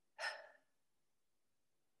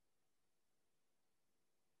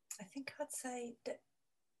 I think I'd say that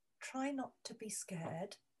try not to be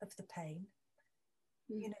scared of the pain.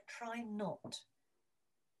 Try not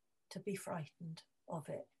to be frightened of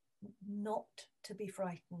it, not to be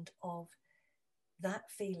frightened of that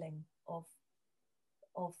feeling of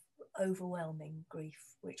overwhelming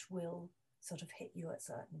grief, which will sort of hit you at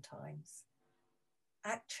certain times.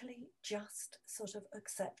 Actually, just sort of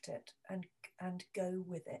accept it and go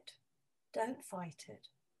with it. Don't fight it.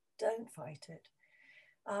 Don't fight it.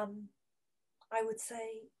 I would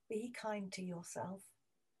say be kind to yourself.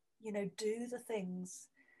 Do the things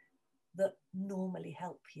that normally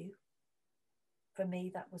help you. For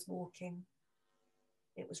me, that was walking.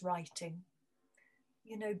 It was writing.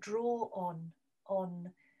 Draw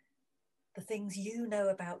on the things you know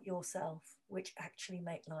about yourself, which actually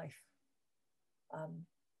make life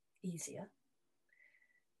easier.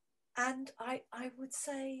 And I would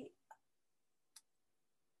say,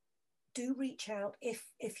 do reach out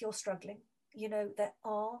if you're struggling. There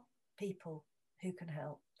are people who can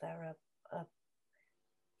help. there are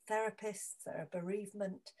therapists, there are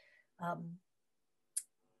bereavement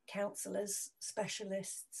counsellors,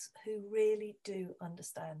 specialists who really do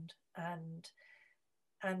understand, and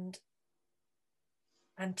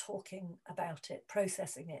talking about it,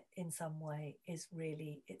 processing it in some way is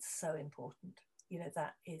really, it's so important. You know,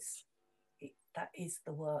 that is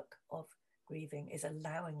the work of grieving, is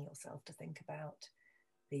allowing yourself to think about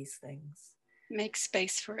these things. Make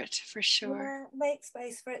space for it, for sure. Yeah, make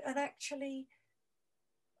space for it, and actually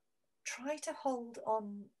try to hold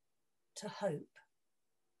on to hope.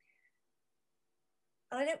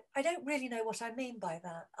 I don't really know what I mean by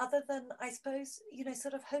that, other than, I suppose, you know,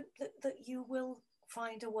 sort of hope that you will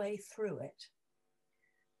find a way through it.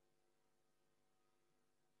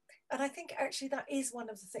 And I think actually that is one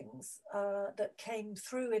of the things that came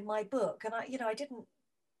through in my book. And I didn't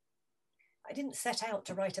set out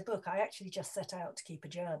to write a book. I actually just set out to keep a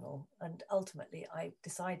journal, and ultimately I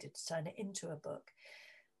decided to turn it into a book.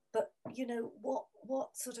 But you know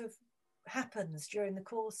what sort of happens during the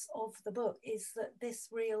course of the book is that this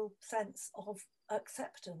real sense of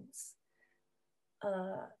acceptance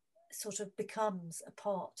sort of becomes a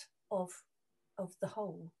part of the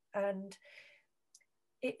whole. And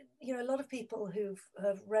it, you know, a lot of people who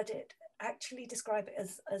have read it actually describe it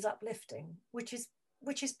as uplifting, which is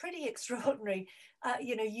pretty extraordinary.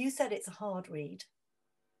 You know, you said it's a hard read,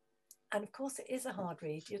 and of course it is a hard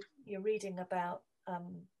read. You're reading about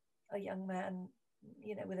a young man,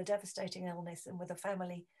 you know, with a devastating illness and with a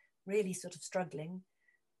family really sort of struggling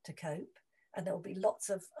to cope, and there will be lots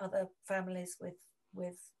of other families with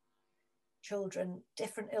children,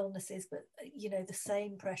 different illnesses, but you know, the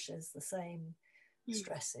same pressures, the same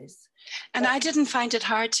stresses. And I didn't find it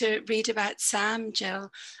hard to read about Sam, Jill.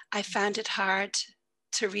 I found it hard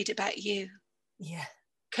to read about you. Yeah.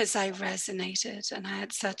 Because I resonated and I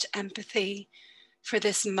had such empathy for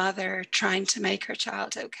this mother trying to make her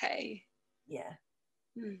child okay. Yeah.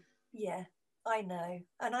 Yeah, I know.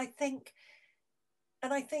 And I think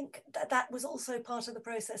that was also part of the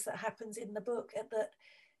process that happens in the book, that,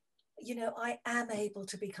 you know, I am able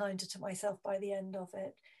to be kinder to myself by the end of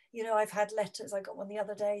it. You know, I've had letters, I got one the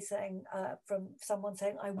other day saying, from someone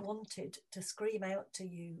saying, I wanted to scream out to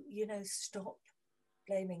you, you know, stop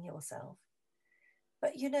blaming yourself.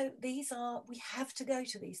 But, you know, we have to go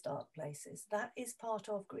to these dark places. That is part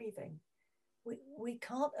of grieving. We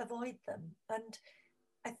can't avoid them. And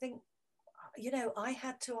I think, you know, I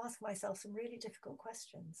had to ask myself some really difficult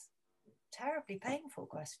questions, terribly painful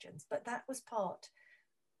questions, but that was part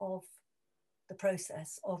of the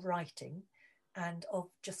process of writing and of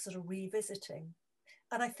just sort of revisiting.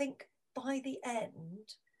 And I think by the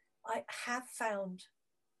end, I have found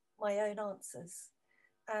my own answers.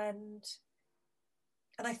 And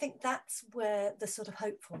I think that's where the sort of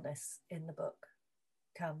hopefulness in the book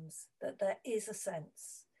comes, that there is a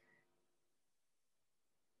sense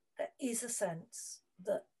that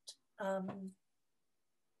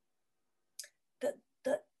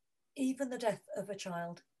that even the death of a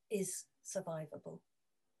child is survivable.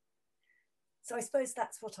 So I suppose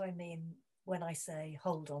that's what I mean when I say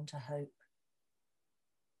hold on to hope.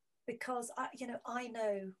 Because I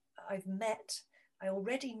know I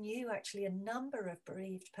already knew actually a number of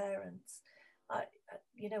bereaved parents.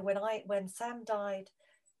 When Sam died,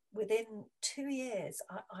 within 2 years,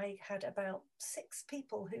 I had about 6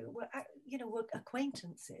 people who were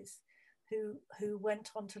acquaintances who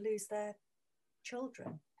went on to lose their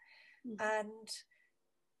children. And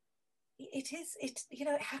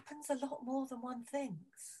it happens a lot more than one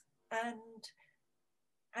thinks. And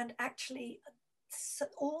actually, so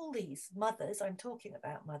all these mothers, I'm talking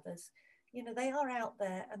about mothers, you know, they are out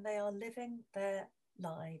there and they are living their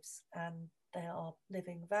lives, and they are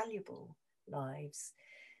living valuable lives.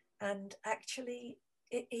 And actually,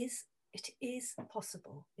 it is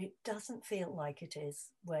possible. It doesn't feel like it is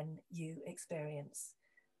when you experience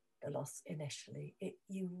the loss initially.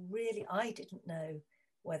 I didn't know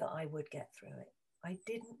whether I would get through it. I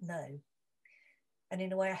didn't know. And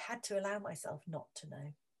in a way, I had to allow myself not to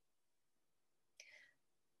know.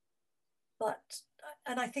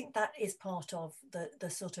 And I think that is part of the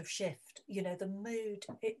sort of shift, you know, the mood,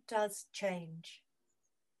 it does change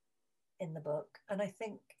in the book. And I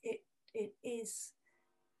think it is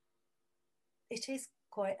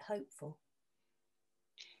quite hopeful.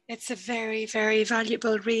 It's a very, very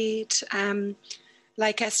valuable read.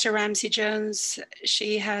 Like Esther Ramsey Jones,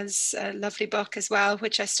 she has a lovely book as well,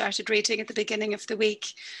 which I started reading at the beginning of the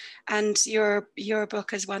week. And your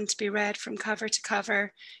book is one to be read from cover to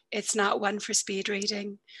cover. It's not one for speed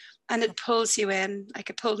reading. And it pulls you in, like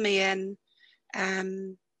it pulled me in.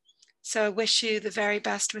 So I wish you the very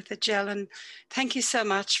best with it, Jill, and thank you so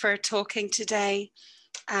much for talking today.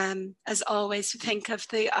 As always, think of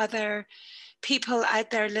the other people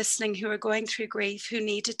out there listening who are going through grief, who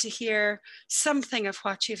needed to hear something of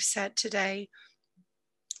what you've said today,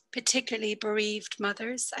 particularly bereaved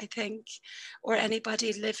mothers, I think, or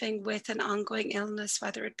anybody living with an ongoing illness,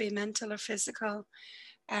 whether it be mental or physical.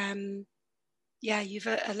 Yeah, you've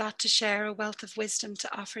a lot to share, a wealth of wisdom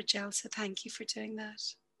to offer, Jill, so thank you for doing that.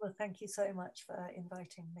 Well, thank you so much for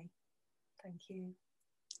inviting me. Thank you.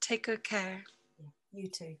 Take good care. Yeah, you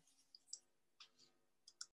too.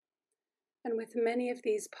 And with many of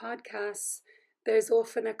these podcasts, there's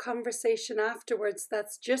often a conversation afterwards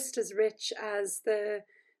that's just as rich as the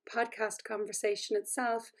podcast conversation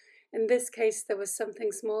itself. In this case, there was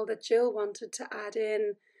something small that Jill wanted to add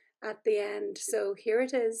in at the end. So here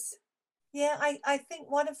it is. Yeah, I think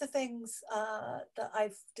one of the things that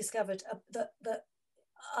I've discovered that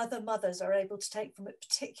other mothers are able to take from it,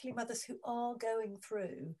 particularly mothers who are going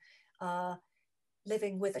through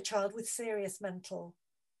living with a child with serious mental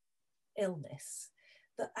illness,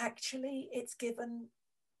 that actually it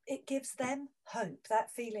gives them hope,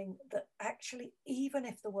 that feeling that actually even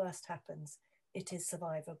if the worst happens, it is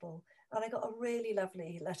survivable. And I got a really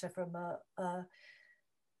lovely letter from a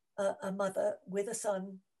mother with a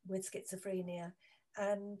son with schizophrenia,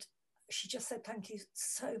 and she just said, thank you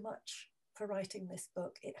so much for writing this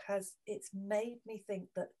book. It's made me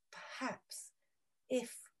think that perhaps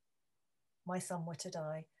if my son were to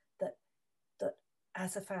die, that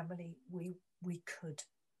as a family we could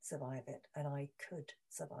survive it, and I could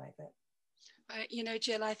survive it. You know,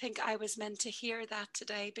 Jill, I think I was meant to hear that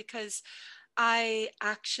today, because I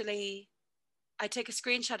take a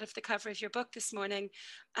screenshot of the cover of your book this morning,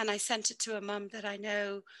 and I sent it to a mum that I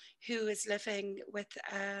know who is living with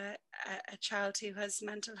a child who has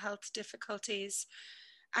mental health difficulties,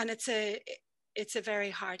 and it's a very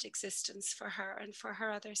hard existence for her and for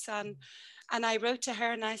her other son. And I wrote to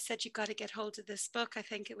her and I said, you've got to get hold of this book. I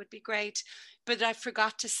think it would be great. But I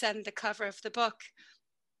forgot to send the cover of the book.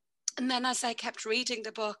 And then as I kept reading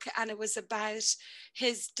the book, and it was about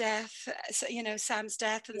his death, you know, Sam's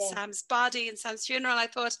death and Sam's body and Sam's funeral, I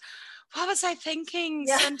thought, what was I thinking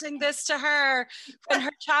sending this to her when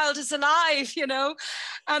her child is alive, you know?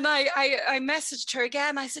 And I messaged her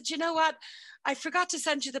again. I said, you know what? I forgot to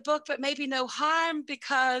send you the book, but maybe no harm,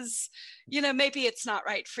 because, you know, maybe it's not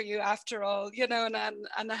right for you after all, you know,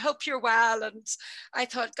 and I hope you're well. And I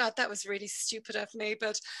thought, God, that was really stupid of me.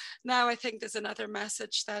 But now I think there's another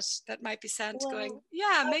message that might be sent, going,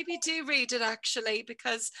 yeah, maybe do read it actually,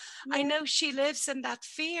 because I know she lives in that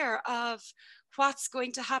fear of what's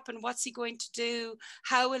going to happen, what's he going to do,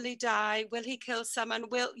 how will he die, will he kill someone,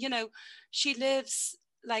 you know, she lives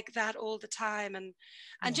like that all the time. And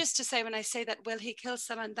just to say, when I say that, will he kill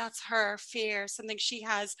someone, that's her fear, something she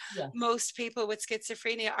has. Most people with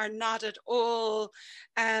schizophrenia are not at all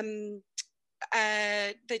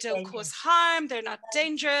they don't cause harm, they're not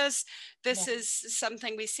dangerous. This is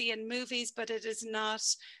something we see in movies, but it is not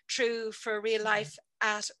true for real life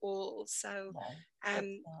at all. So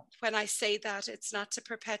when I say that, it's not to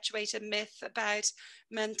perpetuate a myth about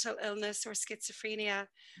mental illness or schizophrenia.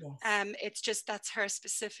 It's just that's her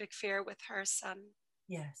specific fear with her son.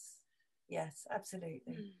 Yes,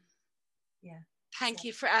 absolutely. Thank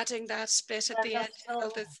you for adding that bit at the end.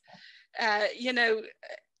 You know,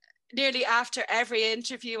 nearly after every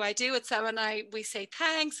interview I do with someone, we say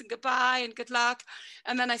thanks and goodbye and good luck,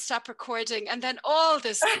 and then I stop recording, and then all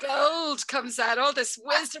this gold comes out, all this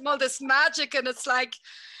wisdom, all this magic, and it's like,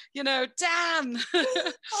 you know, damn.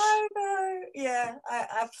 I know.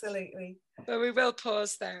 Absolutely. But we will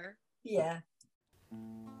pause there.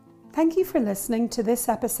 Thank you for listening to this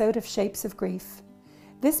episode of Shapes of Grief.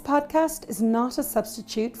 This podcast is not a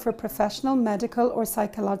substitute for professional medical or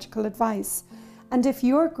psychological advice. And if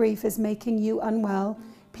your grief is making you unwell,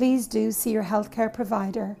 please do see your healthcare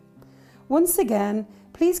provider. Once again,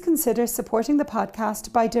 please consider supporting the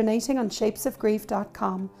podcast by donating on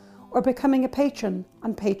shapesofgrief.com or becoming a patron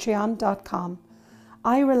on patreon.com.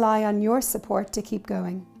 I rely on your support to keep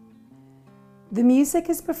going. The music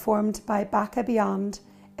is performed by Baka Beyond,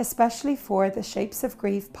 especially for the Shapes of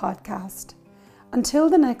Grief podcast. Until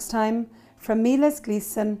the next time, from me, Liz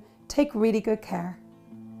Gleeson, take really good care.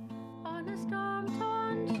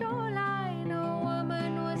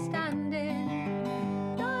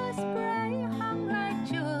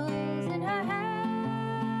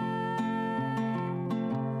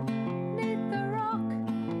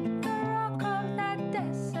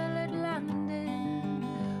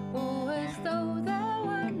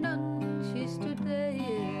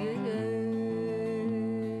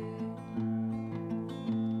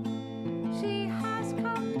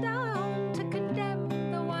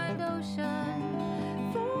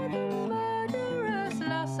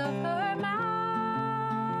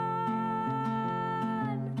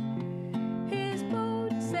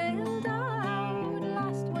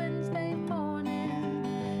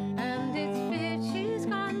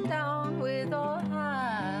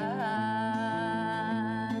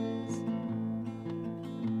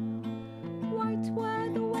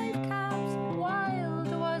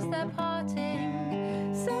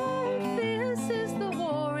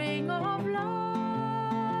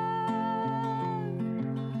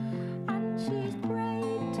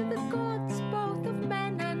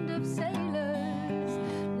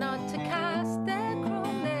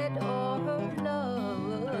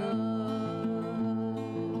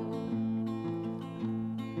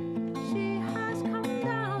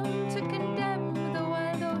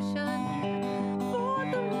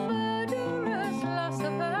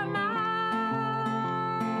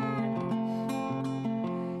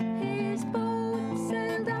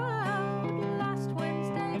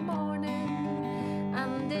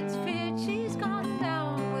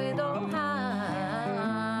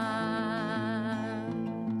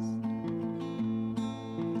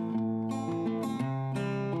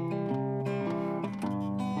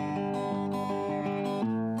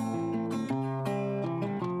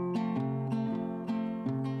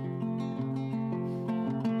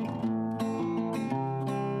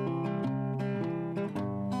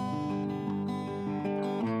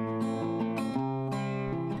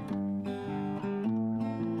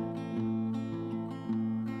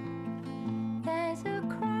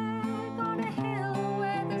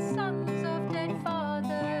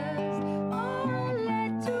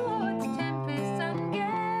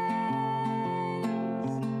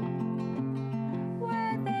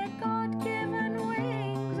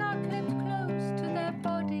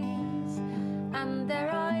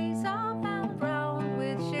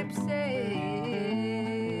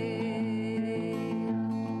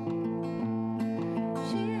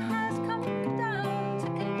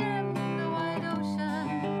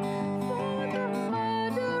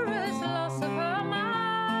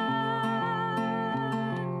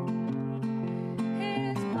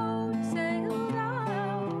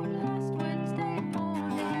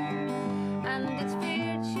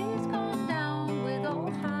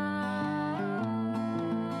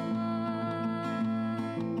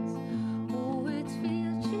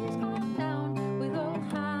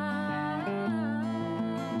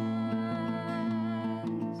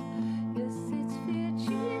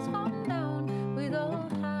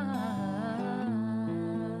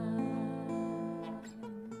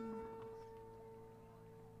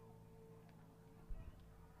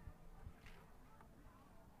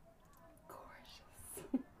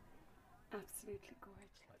 absolutely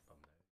gorgeous.